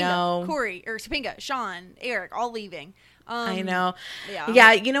 Topanga, I know. Corey, or Topanga, Sean, Eric, all leaving. I know.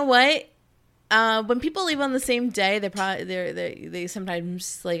 Yeah, you know what? When people leave on the same day, they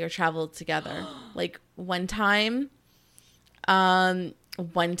sometimes like are traveled together. Like one time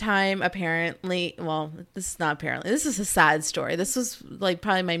apparently, well, this is not apparently, this is a sad story. This was like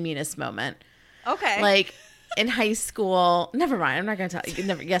probably my meanest moment. Okay. Like in high school, never mind. I'm not going to tell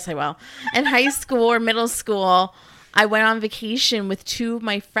you. Yes, I will. In high school or middle school, I went on vacation with 2 of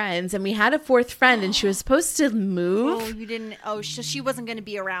my friends, and we had a 4th friend, and she was supposed to move. Oh, you didn't. Oh, she wasn't going to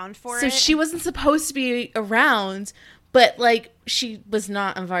be around for it. So she wasn't supposed to be around, but like she was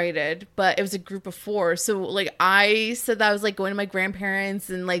not invited. But it was a group of 4. So like I said that I was like going to my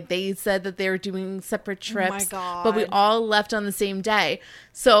grandparents, and like they said that they were doing separate trips. Oh my God. But we all left on the same day.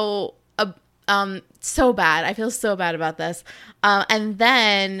 So so bad. I feel so bad about this. And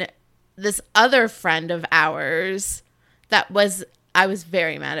then this other friend of ours I was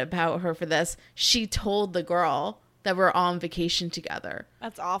very mad about her for this. She told the girl that we're all on vacation together.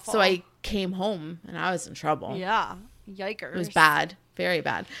 That's awful. So I came home and I was in trouble. Yeah. Yikers. It was bad. Very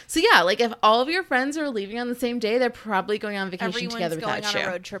bad. So yeah, like if all of your friends are leaving on the same day, they're probably going on vacation together without you. Everyone's going on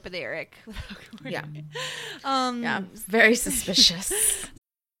a road trip with Eric. Yeah. Yeah. Very suspicious.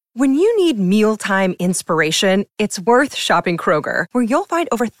 When you need mealtime inspiration, it's worth shopping Kroger, where you'll find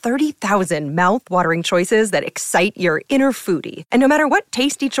over 30,000 mouth-watering choices that excite your inner foodie. And no matter what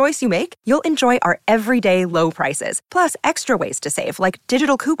tasty choice you make, you'll enjoy our everyday low prices, plus extra ways to save, like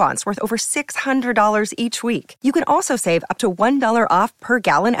digital coupons worth over $600 each week. You can also save up to $1 off per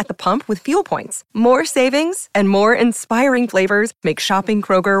gallon at the pump with fuel points. More savings and more inspiring flavors make shopping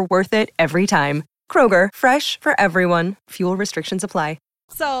Kroger worth it every time. Kroger, fresh for everyone. Fuel restrictions apply.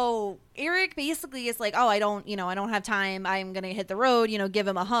 So Eric basically is like, oh, I don't have time. I'm going to hit the road, give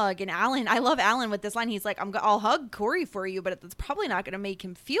him a hug. And Alan, I love Alan with this line. He's like, I'll hug Corey for you, but it's probably not going to make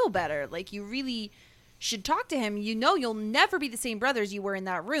him feel better. Like, you really should talk to him. You'll never be the same brothers you were in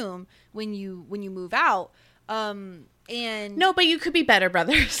that room when you move out. And no, but you could be better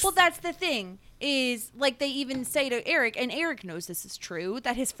brothers. Well, that's the thing, is like they even say to Eric, and Eric knows this is true,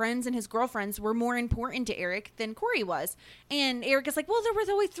 that his friends and his girlfriends were more important to Eric than Corey was. And Eric is like, well, there was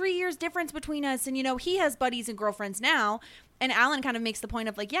only 3 years difference between us, and he has buddies and girlfriends now. And Alan kind of makes the point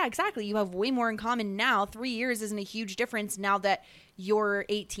of like, yeah, exactly, you have way more in common now. 3 years isn't a huge difference now that you're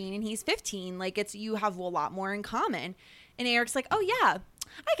 18 and he's 15. Like, you have a lot more in common. And Eric's like, oh yeah,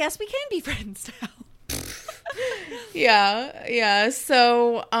 I guess we can be friends now. Yeah.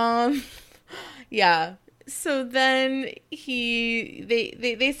 So, yeah. So then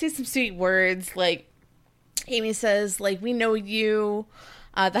they say some sweet words. Like, Amy says, like, we know you.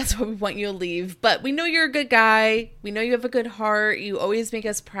 That's why we want you to leave. But we know you're a good guy. We know you have a good heart. You always make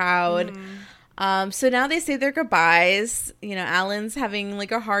us proud. So now they say their goodbyes. Alan's having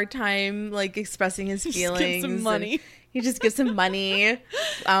like a hard time like expressing his feelings. Just give some money. He just gives him money.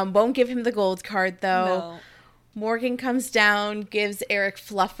 Won't give him the gold card though. No. Morgan comes down, gives Eric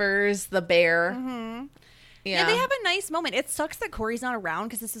Fluffers, the bear. Mm-hmm. Yeah, they have a nice moment. It sucks that Corey's not around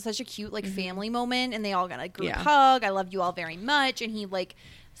because this is such a cute like family moment, and they all got a group hug. I love you all very much, and he like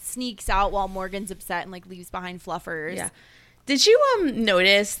sneaks out while Morgan's upset and like leaves behind Fluffers. Yeah. Did you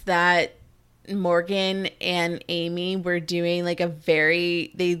notice that Morgan and Amy were doing like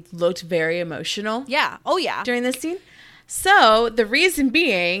they looked very emotional? Yeah. Oh yeah. During this scene. So the reason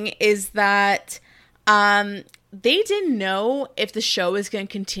being is that they didn't know if the show was going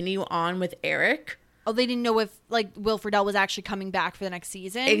to continue on with Eric. Oh, they didn't know if like Will Friedle was actually coming back for the next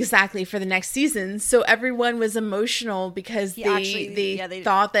season. Exactly, for the next season. So everyone was emotional because they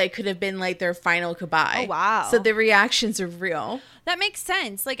thought that it could have been like their final goodbye. Oh wow. So the reactions are real. That makes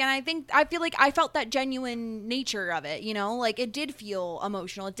sense. Like, and I feel like I felt that genuine nature of it, like it did feel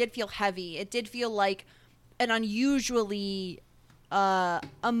emotional. It did feel heavy. It did feel like an unusually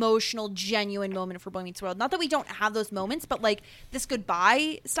emotional, genuine moment for Boy Meets World. Not that we don't have those moments, but like this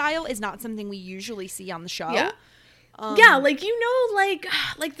goodbye style is not something we usually see on the show. Yeah. Yeah, like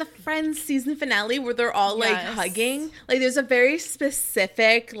like the Friends season finale where they're all like hugging. Like there's a very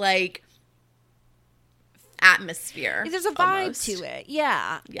specific like atmosphere. There's a vibe to it.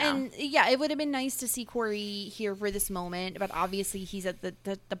 Yeah. And yeah, it would have been nice to see Corey here for this moment, but obviously he's at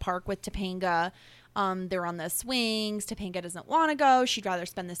the park with Topanga. They're on the swings. Topanga doesn't want to go. She'd rather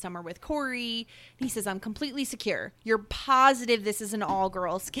spend the summer with Corey. He says, I'm completely secure. You're positive this is an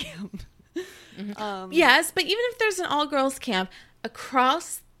all-girls camp. Mm-hmm. Yes, but even if there's an all-girls camp,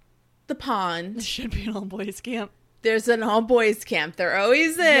 across the pond... There should be an all-boys camp. There's an all-boys camp. There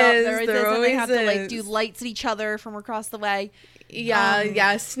always is. Yep, there always is. And they have to like do lights at each other from across the way.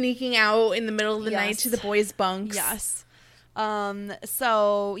 Yeah, sneaking out in the middle of the night to the boys' bunks. Yes.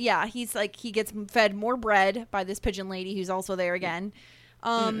 So yeah, he's like, he gets fed more bread by this pigeon lady who's also there again.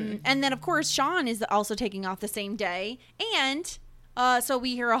 And then of course Sean is also taking off the same day. And, so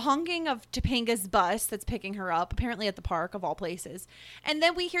we hear a honking of Topanga's bus that's picking her up, apparently at the park of all places. And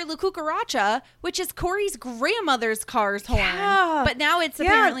then we hear La Cucaracha, which is Corey's grandmother's car's horn. Yeah. But now it's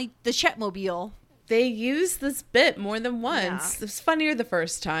apparently the Chetmobile. They used this bit more than once. Yeah. It was funnier the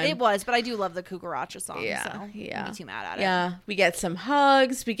first time. It was, but I do love the Cucaracha song. Yeah, so I'm not too mad at it. Yeah, we get some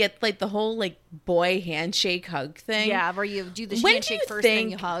hugs. We get like the whole like boy handshake hug thing. Yeah, where you do the handshake first, then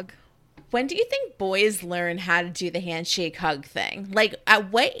you hug. When do you think boys learn how to do the handshake hug thing? Like,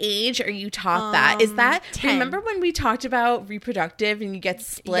 at what age are you taught that? Is that 10. Remember when we talked about reproductive and you get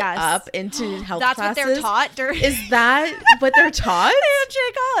split up into health That's classes? That's what they're taught. Is that what they're taught?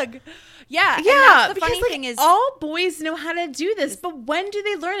 Handshake hug. Yeah, and that's the funny thing is all boys know how to do this, but when do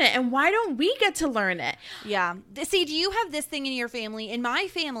they learn it, and why don't we get to learn it? Yeah. See, do you have this thing in your family? In my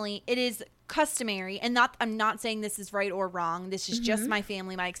family, it is customary, and I'm not saying this is right or wrong. This is just my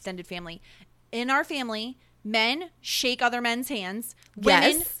family, my extended family. In our family, men shake other men's hands,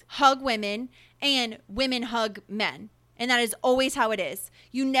 women hug women, and women hug men. And that is always how it is.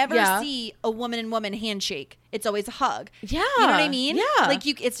 You never Yeah. see a woman and woman handshake. It's always a hug. Yeah. You know what I mean? Yeah. Like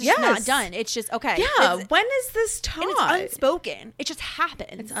it's just Yes. not done. It's just, okay. Yeah. It's, When is this taught? and it's unspoken. It just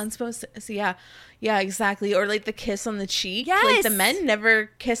happens. It's unsupposed to, so yeah, exactly. Or like the kiss on the cheek. Yes. Like the men never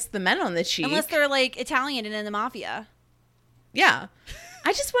kiss the men on the cheek. Unless they're like Italian and in the mafia. Yeah.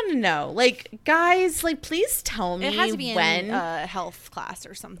 I just want to know, like, guys, like, please tell me It has to be when. in a health class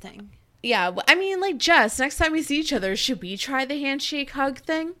or something. Yeah, I mean, like, Jess, next time we see each other, should we try the handshake hug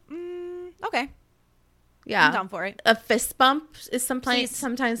thing? Okay. Yeah. I'm down for it. A fist bump is Please.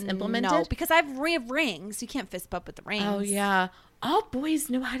 sometimes implemented. No, because we have rings. You can't fist bump with the rings. Oh, yeah. All boys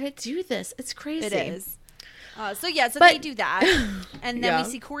know how to do this. It's crazy. It is. So But- they do that. And then Yeah. we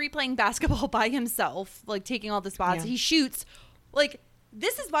see Corey playing basketball by himself, like taking all the spots. Yeah. He shoots. Like,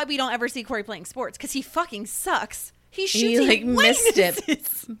 this is why we don't ever see Corey playing sports, because he fucking sucks. He shoots He, like, missed it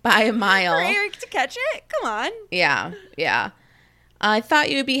misses. by a mile. For Eric to catch it? Come on. Yeah, yeah. I thought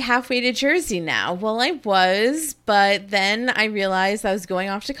you would be halfway to Jersey now. Well, I was, but then I realized I was going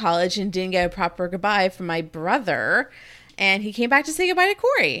off to college and didn't get a proper goodbye from my brother. And he came back to say goodbye to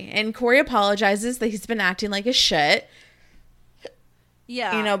Corey. And Corey apologizes that he's been acting like a shit.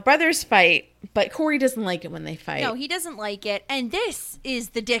 Yeah. You know, brothers fight, but Corey doesn't like it when they fight. No, he doesn't like it. And this is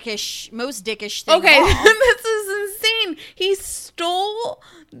the most dickish thing. Okay, of all. this is insane. He stole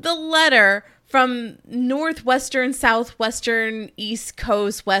the letter from Northwestern, Southwestern, East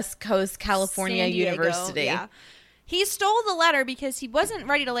Coast, West Coast, California San Diego, University. Yeah. He stole the letter because he wasn't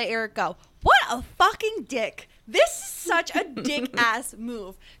ready to let Eric go. What a fucking dick. This is such a dick ass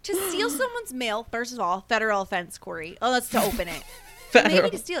move. To steal someone's mail, first of all, federal offense, Corey. Oh, that's to open it. Maybe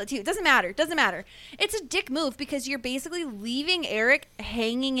to steal it too. It doesn't matter. Doesn't matter. It's a dick move because you're basically leaving Eric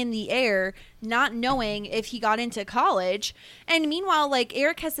hanging in the air, not knowing if he got into college. And meanwhile, like,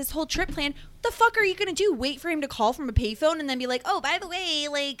 Eric has this whole trip planned. What the fuck are you going to do? Wait for him to call from a payphone and then be like, oh, by the way,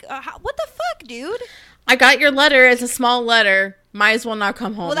 like, what the fuck, dude? I got your letter. It's a small letter. Might as well not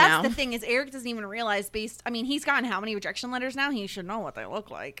come home Well, that's now. the thing is Eric doesn't even realize he's gotten how many rejection letters now? He should know what they look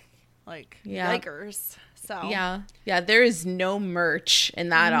like. Like, Yeah. yikers. So Yeah, there is no merch in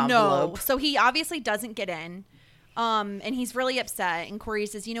that envelope. No. So he obviously doesn't get in. And he's really upset. And Corey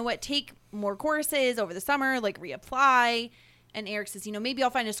says, you know what, take more courses over the summer, like reapply. And Eric says, you know, maybe I'll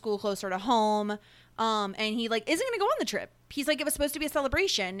find a school closer to home. And he like isn't going to go on the trip. He's like, it was supposed to be a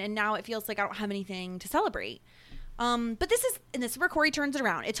celebration. And now it feels like I don't have anything to celebrate. But this is where Corey turns it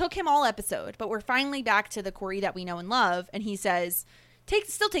around. It took him all episode, but we're finally back to the Corey that we know and love. And he says,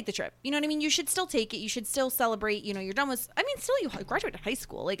 still take the trip. You know what I mean? You should still take it. You should still celebrate. You know, you're done with, I mean, still you graduated high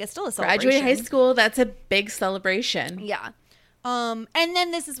school. Like, it's still a celebration. Graduated high school, that's a big celebration. Yeah. And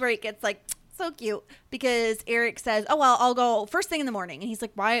then this is where it gets like so cute because Eric says, oh, well, I'll go first thing in the morning. And he's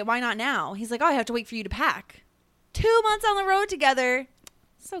like, why not now? He's like, oh, I have to wait for you to pack. 2 months on the road together.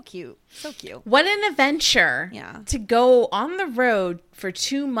 So cute. So cute. What an adventure. Yeah. To go on the road for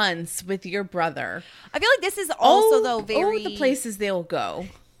 2 months with your brother. I feel like this is also, though, very... the places they'll go.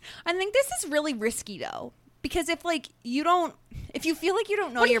 I think this is really risky, though. Because if you feel like you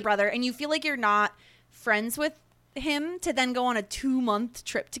don't know your brother and you feel like you're not friends with him to then go on a 2-month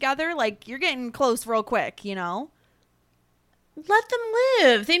trip together, like, you're getting close real quick, you know? Let them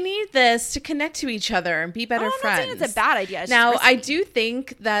live. They need this to connect to each other and be better I'm friends. not saying it's a bad idea. It's Now, just I risky. do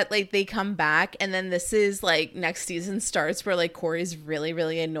think that like they come back and then this is like next season starts where like Corey's really,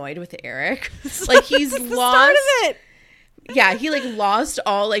 really annoyed with Eric. Like he's It's the lost start of it. Yeah, he like lost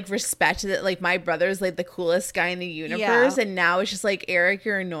all like respect that like my brother's like the coolest guy in the universe, Yeah. and now it's just like Eric,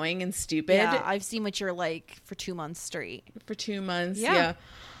 you're annoying and stupid Yeah, I've seen what you're like for 2 months straight. for 2 months. Yeah. Yeah.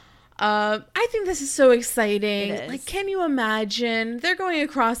 I think this is so exciting. It is. Like, can you imagine? They're going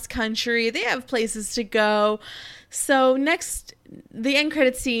across country. They have places to go. So next, the end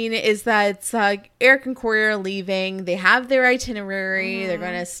credit scene is that Eric and Corey are leaving. They have their itinerary. They're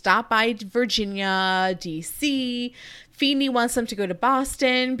going to stop by Virginia, D.C. Feeney wants them to go to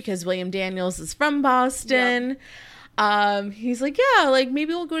Boston because William Daniels is from Boston. He's like, yeah, like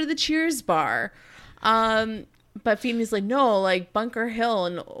maybe we'll go to the Cheers bar. But Feeney's like, no, like Bunker Hill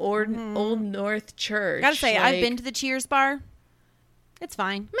and Old North Church. Gotta say, like, I've been to the Cheers bar. It's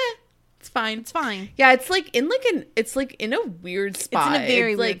fine. meh. It's fine. It's fine. Yeah, it's like in a weird spot. It's in a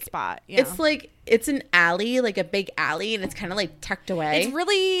very like, weird spot. Yeah. It's like it's an alley, like a big alley, and it's kind of like tucked away. It's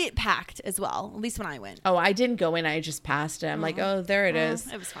really packed as well. At least when I went. Oh, I didn't go in. I just passed it. I'm like, oh, there it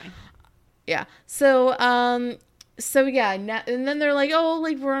is. It was fine. Yeah. So yeah, and then they're like, oh,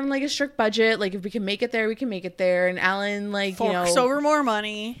 like we're on like a strict budget. Like if we can make it there, we can make it there. And Alan, like, Forks over more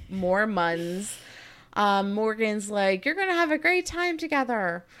money. more months. Morgan's like, you're gonna have a great time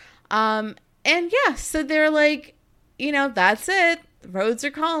together. And yeah, so they're like, you know, that's it. Roads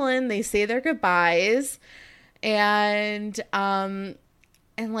are calling. They say their goodbyes. And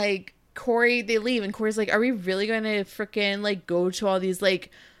like, Corey, they leave. And Corey's like, are we really going to freaking, like, go to all these, like,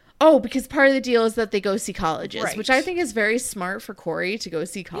 oh, because part of the deal is that they go see colleges, Right. which I think is very smart for Corey to go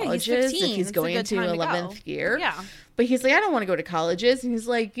see colleges he's 15. if he's It's a going good into time to 11th go. year. Yeah. But he's like, I don't want to go to colleges. And he's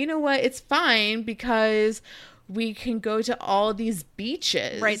like, you know what? It's fine because we can go to all these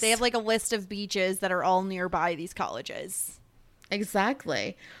beaches. Right. They have like a list of beaches that are all nearby these colleges.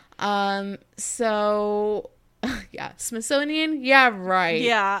 Exactly. So, yeah, Smithsonian. Yeah, right.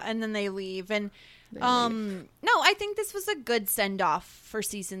 Yeah. And then they leave. And no, I think this was a good send off for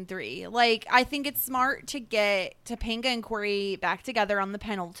season 3. Like, I think it's smart to get Topanga and Corey back together on the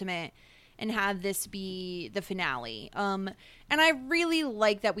penultimate and have this be the finale. And I really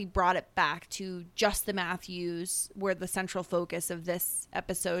like that we brought it back to just the Matthews were the central focus of this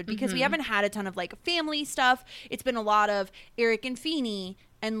episode, because we haven't had a ton of like family stuff. It's been a lot of Eric and Feeney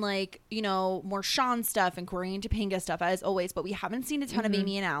and like, you know, more Sean stuff and Corey and Topanga stuff as always, but we haven't seen a ton of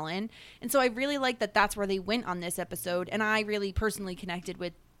Amy and Alan. And so I really like that that's where they went on this episode. And I really personally connected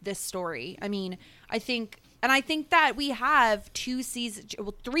with this story. I mean, I think that we have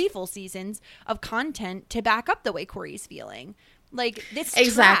 3 full seasons of content to back up the way Corey's feeling. Like, this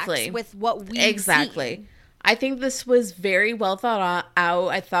tracks with what we Exactly. I think this was very well thought out.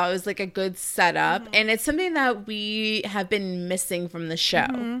 I thought it was like a good setup, and it's something that we have been missing from the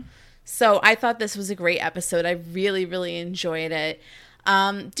show. So I thought this was a great episode. I really, really enjoyed it. Do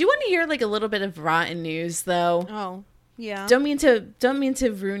you want to hear like a little bit of rotten news though? Oh, yeah. Don't mean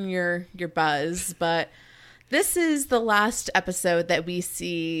to ruin your buzz, but this is the last episode that we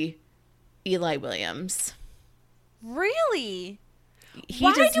see Eli Williams. Really? He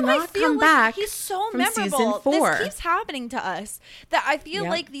Why does do not I feel come like back he's so from memorable? season 4. This keeps happening to us. That I feel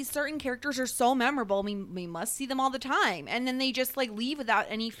Yep. like these certain characters are so memorable. I mean, we must see them all the time, and then they just like leave without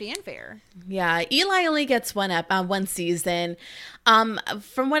any fanfare. Yeah, Eli only gets one season.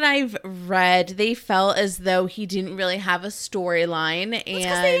 From what I've read, they felt as though he didn't really have a storyline, It's because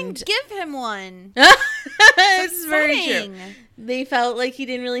and they didn't give him one. it's very true. Upsetting. They felt like he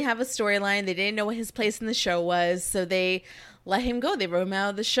didn't really have a storyline. They didn't know what his place in the show was, so they let him go. They wrote him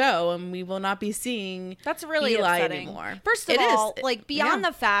out of the show, and we will not be seeing That's really Eli upsetting. anymore. First of It all, is. like beyond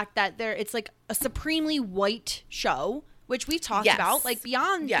the fact that it's like a supremely white show, which we've talked Yes. about, like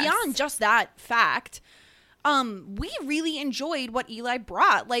beyond just that fact, we really enjoyed what Eli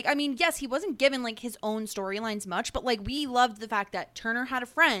brought. Like, I mean, yes, he wasn't given like his own storylines much, but like we loved the fact that Turner had a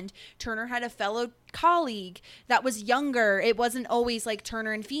friend, Turner had a fellow colleague that was younger. It wasn't always like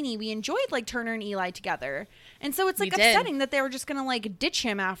Turner and Feeney. We enjoyed like Turner and Eli together. And so it's like upsetting that they were just gonna like ditch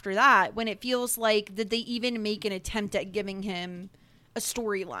him after that, when it feels like did they even make an attempt at giving him a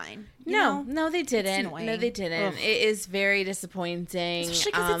storyline? No, they didn't. annoying. No, they didn't. Ugh. It is very disappointing.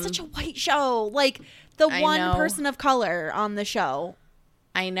 Especially because it's such a white show. Like the I one know. person of color on the show.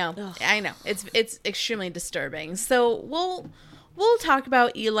 I know. It's extremely disturbing. So we'll talk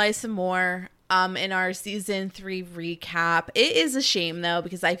about Eli some more in our season 3 recap. It is a shame though,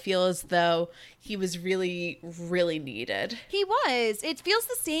 because I feel as though he was really, really needed. He was. It feels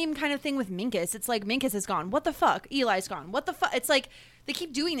the same kind of thing with Minkus. It's like Minkus is gone. What the fuck? Eli's gone. What the fuck? It's like they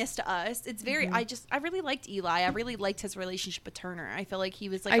keep doing this to us. It's very. I really liked Eli. I really liked his relationship with Turner. I feel like he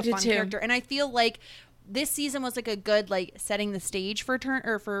was like a fun character, and I feel like this season was like a good like setting the stage for Turner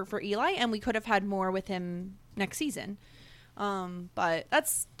or for Eli, and we could have had more with him next season. But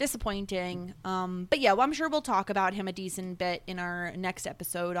that's disappointing. But yeah, well, I'm sure we'll talk about him a decent bit in our next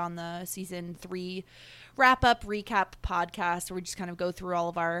episode on the season 3 wrap up recap podcast, where we just kind of go through all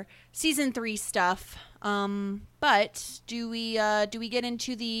of our season 3 stuff. But do we get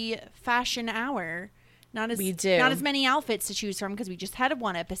into the fashion hour? We do. Not as many outfits to choose from because we just had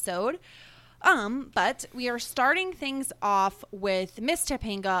one episode. But we are starting things off with Miss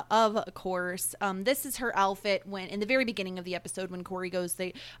Topanga, of course. This is her outfit when in the very beginning of the episode when Corey goes,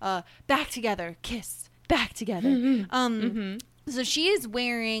 they back together, kiss, back together. So she is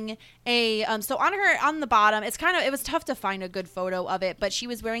wearing a so on the bottom, it was tough to find a good photo of it, but she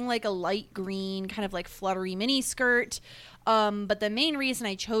was wearing like a light green kind of like fluttery mini skirt. But the main reason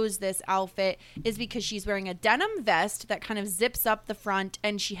I chose this outfit is because she's wearing a denim vest that kind of zips up the front,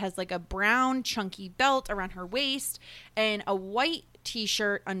 and she has like a brown chunky belt around her waist and a white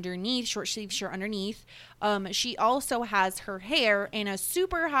t-shirt underneath, short sleeve shirt underneath. She also has her hair in a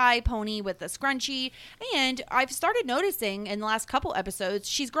super high pony with a scrunchie, and I've started noticing in the last couple episodes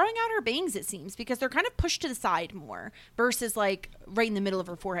she's growing out her bangs, it seems, because they're kind of pushed to the side more versus like right in the middle of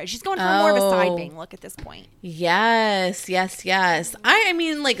her forehead. She's going for more of a side bang look at this point. Yes. I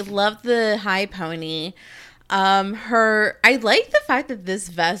mean, like, love the high pony. I like the fact that this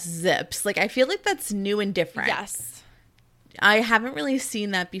vest zips. Like, I feel like that's new and different. Yes. I haven't really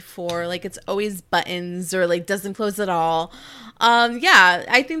seen that before. Like, it's always buttons or like doesn't close at all. Yeah,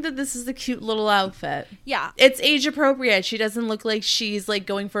 I think that this is a cute little outfit. Yeah. It's age appropriate. She doesn't look like she's like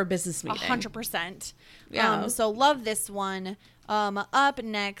going for a business meeting. 100%. Yeah. So love this one. Up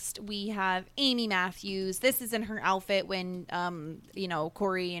next, we have Amy Matthews. This is in her outfit when,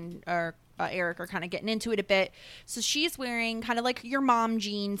 Corey and Eric are kind of getting into it a bit. So she's wearing kind of like your mom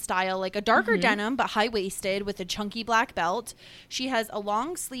jean style, like a darker denim, but high-waisted with a chunky black belt. She has a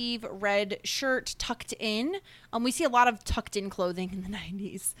long sleeve red shirt tucked in. We see a lot of tucked in clothing in the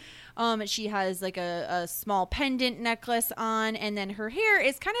 90s. She has like a small pendant necklace on, and then her hair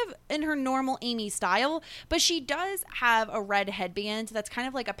is kind of in her normal Amy style, but she does have a red headband that's kind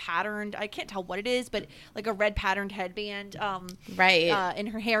of like a patterned, I can't tell what it is, but like a red patterned headband in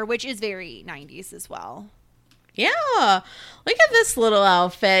her hair, which is very 90s as well. Yeah. Look at this little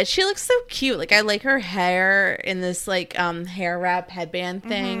outfit. She looks so cute. Like, I like her hair in this like hair wrap headband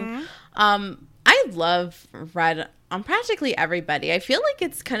thing. I love red on practically everybody. I feel like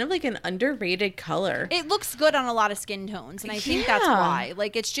it's kind of like an underrated color. It looks good on a lot of skin tones, and I think that's why.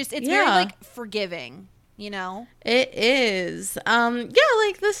 Like, it's very like forgiving, you know? It is.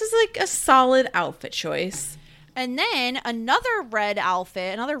 Like this is like a solid outfit choice. And then another red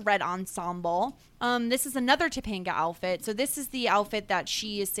outfit, another red ensemble. This is another Topanga outfit. So this is the outfit that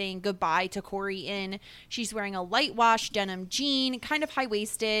she is saying goodbye to Corey in. She's wearing a light wash denim jean, kind of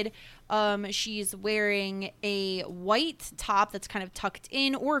high-waisted. She's wearing a white top that's kind of tucked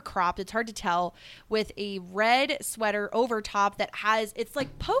in or cropped. It's hard to tell, with a red sweater over top that it's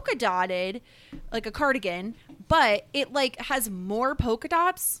like polka dotted, like a cardigan, but it like has more polka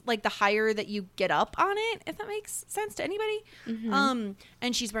dots, like the higher that you get up on it, if that makes sense to anybody.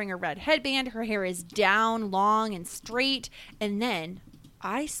 And she's wearing a red headband. Her hair is down, long and straight. And then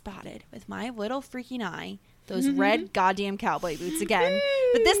I spotted with my little freaking eye those red goddamn cowboy boots again.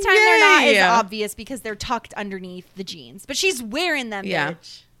 But this time they're not as obvious because they're tucked underneath the jeans. But she's wearing them,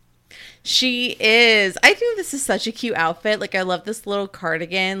 bitch. She is. I think this is such a cute outfit. Like, I love this little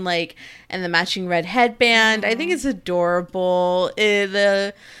cardigan, like, and the matching red headband. I think it's adorable.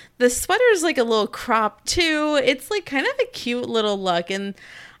 The sweater is like a little crop too. It's like kind of a cute little look. And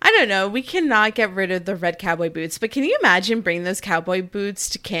I don't know, we cannot get rid of the red cowboy boots, but can you imagine bringing those cowboy boots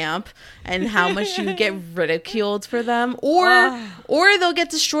to camp and how much you get ridiculed for them? Or they'll get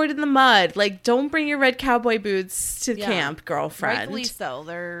destroyed in the mud. Like, don't bring your red cowboy boots to camp, girlfriend. Rightfully so.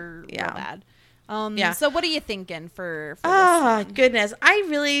 They're real bad. So what are you thinking for this? Oh, goodness. I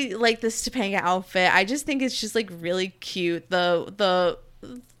really like this Topanga outfit. I just think it's just like really cute.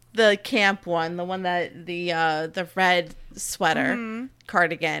 The camp one, the one that the red sweater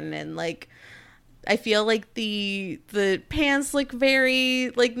cardigan, and like I feel like the pants look very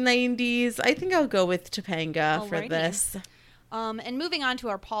like 90s. I think I'll go with Topanga for this. And moving on to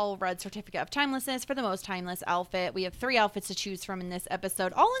our Paul Rudd Certificate of Timelessness for the most timeless outfit. We have 3 outfits to choose from in this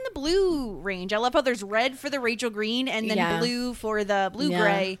episode, all in the blue range. I love how there's red for the Rachel Green and then blue for the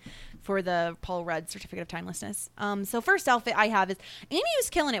blue-gray for the Paul Rudd Certificate of Timelessness. So first outfit I have is, Amy was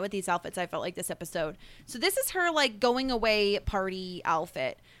killing it with these outfits, I felt like, this episode. So this is her like going away party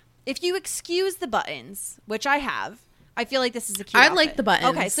outfit. If you excuse the buttons, which I have, I feel like this is a cute outfit. like the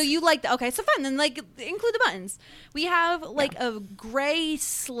buttons. Okay, so you like okay, so fine. Then like include the buttons. We have like a gray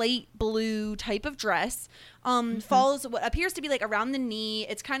slate blue type of dress. Falls what appears to be like around the knee.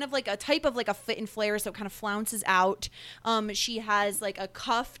 It's kind of like a type of like a fit and flare, so it kind of flounces out. She has like a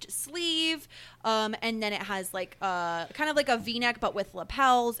cuffed sleeve, and then it has like kind of like a V-neck but with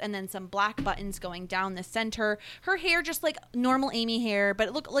lapels, and then some black buttons going down the center. Her hair just like normal Amy hair, but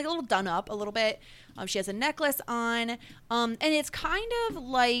it looked like a little done up a little bit. She has a necklace on, and it's kind of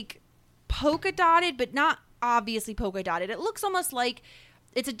like polka dotted, but not obviously polka dotted. It looks almost like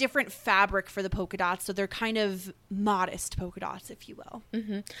it's a different fabric for the polka dots, so they're kind of modest polka dots, if you will.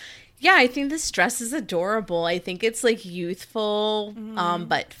 Yeah, I think this dress is adorable. I think it's like youthful,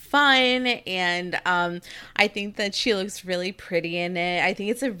 but fun, and I think that she looks really pretty in it. I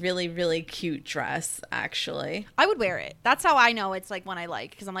think it's a really, really cute dress, actually. I would wear it. That's how I know it's like one I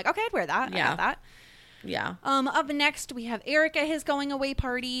like, because I'm like, okay, I'd wear that. Yeah. I got that. Yeah. Up next, we have Eric at his going away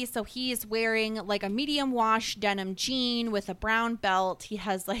party. So he is wearing like a medium wash denim jean with a brown belt. He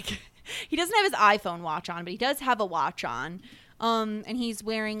has like, he doesn't have his iPhone watch on, but he does have a watch on. And he's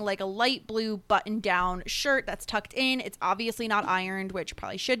wearing like a light blue button-down shirt that's tucked in. It's obviously not ironed, which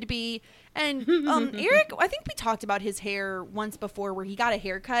probably should be. And Eric, I think we talked about his hair once before where he got a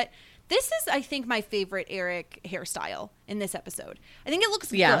haircut. This is, I think, my favorite Eric hairstyle in this episode. I think it looks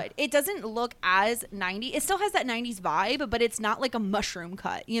good. It doesn't look as 90s. It still has that 90s vibe, but it's not like a mushroom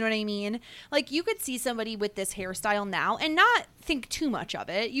cut. You know what I mean? Like, you could see somebody with this hairstyle now and not think too much of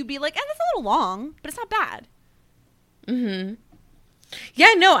it. You'd be like, that's a little long, but it's not bad. Mm-hmm.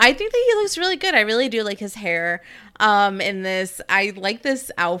 Yeah, no, I think that he looks really good. I really do like his hair in this. I like this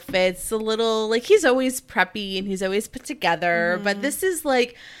outfit. It's a little, like, he's always preppy and he's always put together. But this is,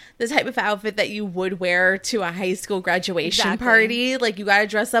 like, the type of outfit that you would wear to a high school graduation party. Like, you gotta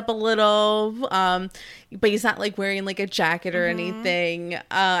dress up a little, but he's not like wearing like a jacket or anything.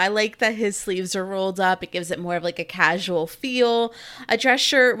 I like that his sleeves are rolled up. It gives it more of like a casual feel. A dress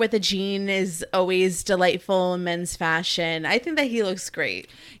shirt with a jean is always delightful in men's fashion. I think that he looks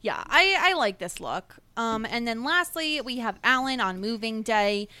great. Yeah, I like this look. And then lastly, we have Alan on moving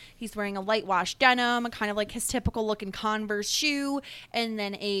day. He's wearing a light wash denim, kind of like his typical looking Converse shoe, and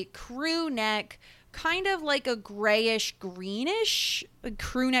then a crew neck, kind of like a grayish greenish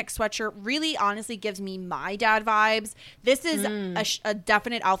crew neck sweatshirt. Really honestly gives me my dad vibes. This is a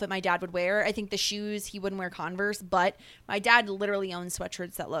definite outfit my dad would wear. I think the shoes, he wouldn't wear Converse, but my dad literally owns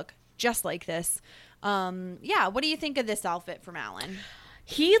sweatshirts that look just like this. Yeah, what do you think of this outfit from Alan?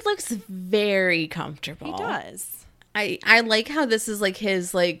 He looks very comfortable. He does. I like how this is like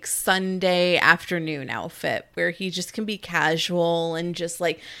his like Sunday afternoon outfit where he just can be casual and just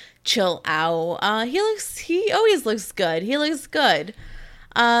like chill out. He always looks good. He looks good.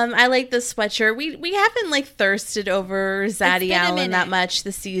 I like this sweatshirt. We haven't like thirsted over Zaddy Allen that much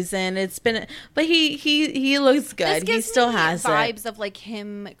this season. It's been, but he looks good. He still has vibes of like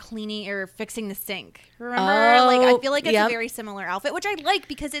him cleaning or fixing the sink. Remember? Like, I feel like it's a very similar outfit, which I like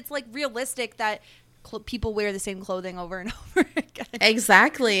because it's like realistic that people wear the same clothing over and over again.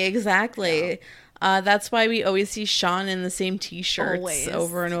 Exactly. Yeah. That's why we always see Sean in the same t-shirts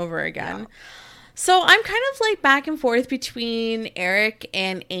over and over again. Yeah. So I'm kind of like back and forth between Eric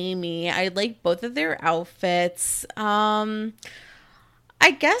and Amy. I like both of their outfits. I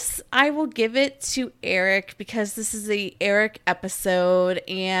guess I will give it to Eric because this is a Eric episode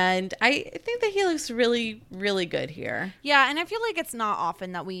and I think that he looks really, really good here. Yeah, and I feel like it's not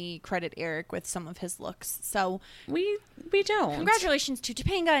often that we credit Eric with some of his looks. So we don't. Congratulations to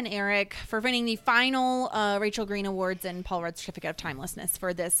Topanga and Eric for winning the final Rachel Green Awards and Paul Rudd Certificate of Timelessness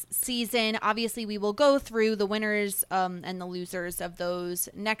for this season. Obviously, we will go through the winners and the losers of those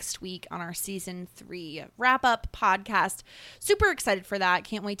next week on our season 3 wrap-up podcast. Super excited for that.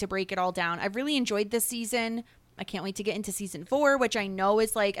 Can't wait to break it all down. I've really enjoyed this season. I can't wait to get into season 4, which I know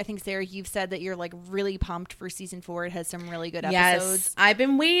is like, I think Sarah, you've said that you're like really pumped for season 4. It has some really good episodes. Yes, I've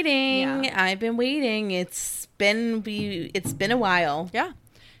been waiting. Yeah. I've been waiting. It's been a while. Yeah.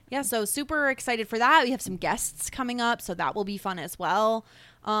 Yeah. So super excited for that. We have some guests coming up, so that will be fun as well.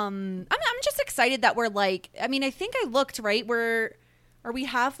 I'm just excited that we're like, I mean, I think I looked right. Are we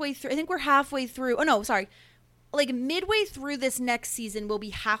halfway through? I think we're halfway through. Oh no, sorry. Like midway through this next season, we'll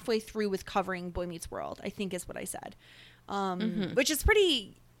be halfway through with covering Boy Meets World, I think is what I said. Which is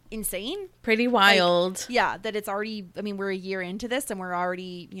pretty insane. Pretty wild. Like, yeah, that it's already, I mean, we're a year into this and we're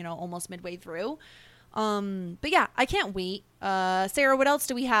already, almost midway through. But yeah, I can't wait. Sarah, what else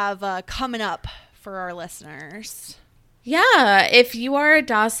do we have coming up for our listeners? Yeah, if you are a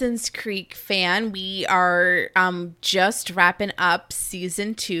Dawson's Creek fan, we are just wrapping up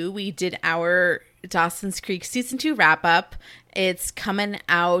season 2. We did our Dawson's Creek season 2 wrap up. It's coming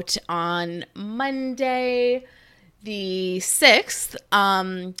out on Monday the 6th.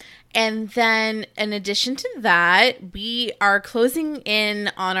 And then in addition to that, we are closing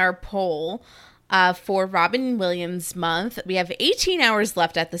in on our poll for Robin Williams month. We have 18 hours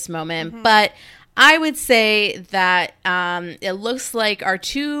left at this moment, but I would say that it looks like our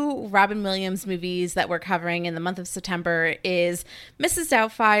 2 Robin Williams movies that we're covering in the month of September is Mrs.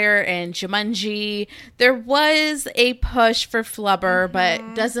 Doubtfire and Jumanji. There was a push for Flubber,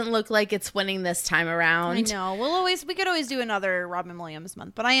 but doesn't look like it's winning this time around. I know. We could always do another Robin Williams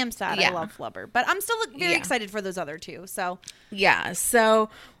month, but I am sad. Yeah. I love Flubber, but I'm still very excited for those other 2. So yeah. So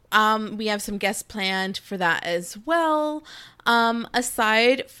we have some guests planned for that as well.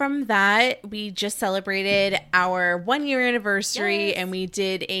 Aside from that, we just celebrated our 1-year anniversary and we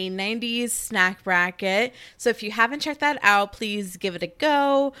did a 90s snack bracket. So if you haven't checked that out, please give it a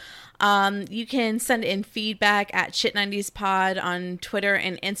go. You can send in feedback at Shit90spod on Twitter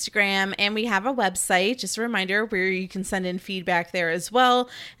and Instagram. And we have a website, just a reminder, where you can send in feedback there as well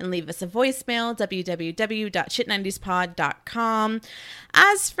and leave us a voicemail, www.shit90spod.com.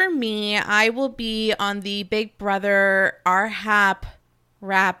 As for me, I will be on the Big Brother RHAP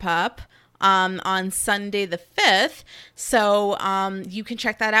wrap-up on Sunday the 5th. So you can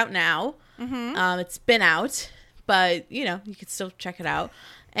check that out now. It's been out, but, you know, you can still check it out.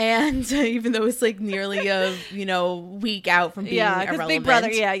 And even though it's like nearly a, week out from being irrelevant. Big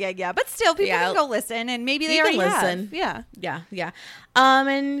Brother, yeah. But still, people can go listen, and maybe they already listen. Yeah.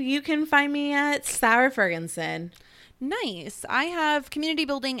 And you can find me at Sarah Ferguson. Nice. I have community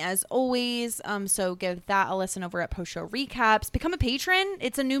building as always. So give that a listen over at Post Show Recaps. Become a patron.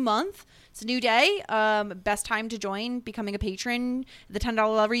 It's a new month. It's a new day. Best time to join becoming a patron. The $10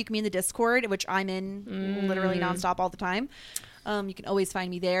 level, you can be in the Discord, which I'm in literally nonstop all the time. You can always find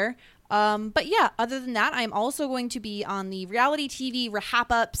me there. But yeah, other than that, I'm also going to be on the reality TV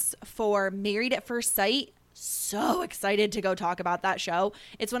wrap-ups for Married at First Sight. So excited to go talk about that show.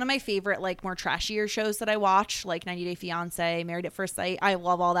 It's one of my favorite, like, more trashier shows that I watch, like 90 Day Fiance, Married at First Sight. I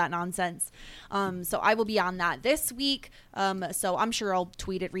love all that nonsense. So I will be on that this week. So I'm sure I'll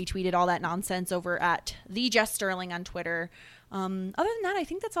retweet it, all that nonsense over at the Jess Sterling on Twitter. Other than that, I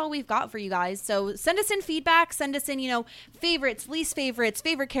think that's all we've got for you guys. So send us in feedback, send us in, favorites, least favorites,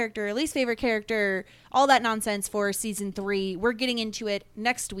 favorite character, least favorite character, all that nonsense for season 3. We're getting into it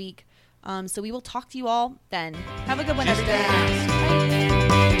next week. So we will talk to you all then. Have a good one, everybody.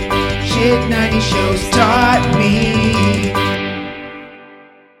 Shit 90 shows taught me.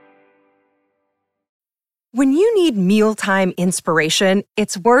 When you need mealtime inspiration,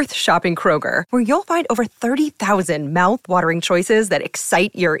 it's worth shopping Kroger, where you'll find over 30,000 mouth-watering choices that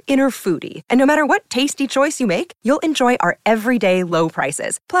excite your inner foodie. And no matter what tasty choice you make, you'll enjoy our everyday low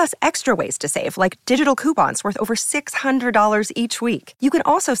prices, plus extra ways to save, like digital coupons worth over $600 each week. You can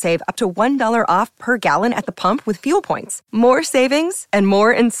also save up to $1 off per gallon at the pump with fuel points. More savings and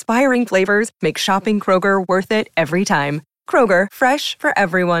more inspiring flavors make shopping Kroger worth it every time. Kroger, fresh for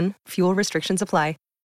everyone. Fuel restrictions apply.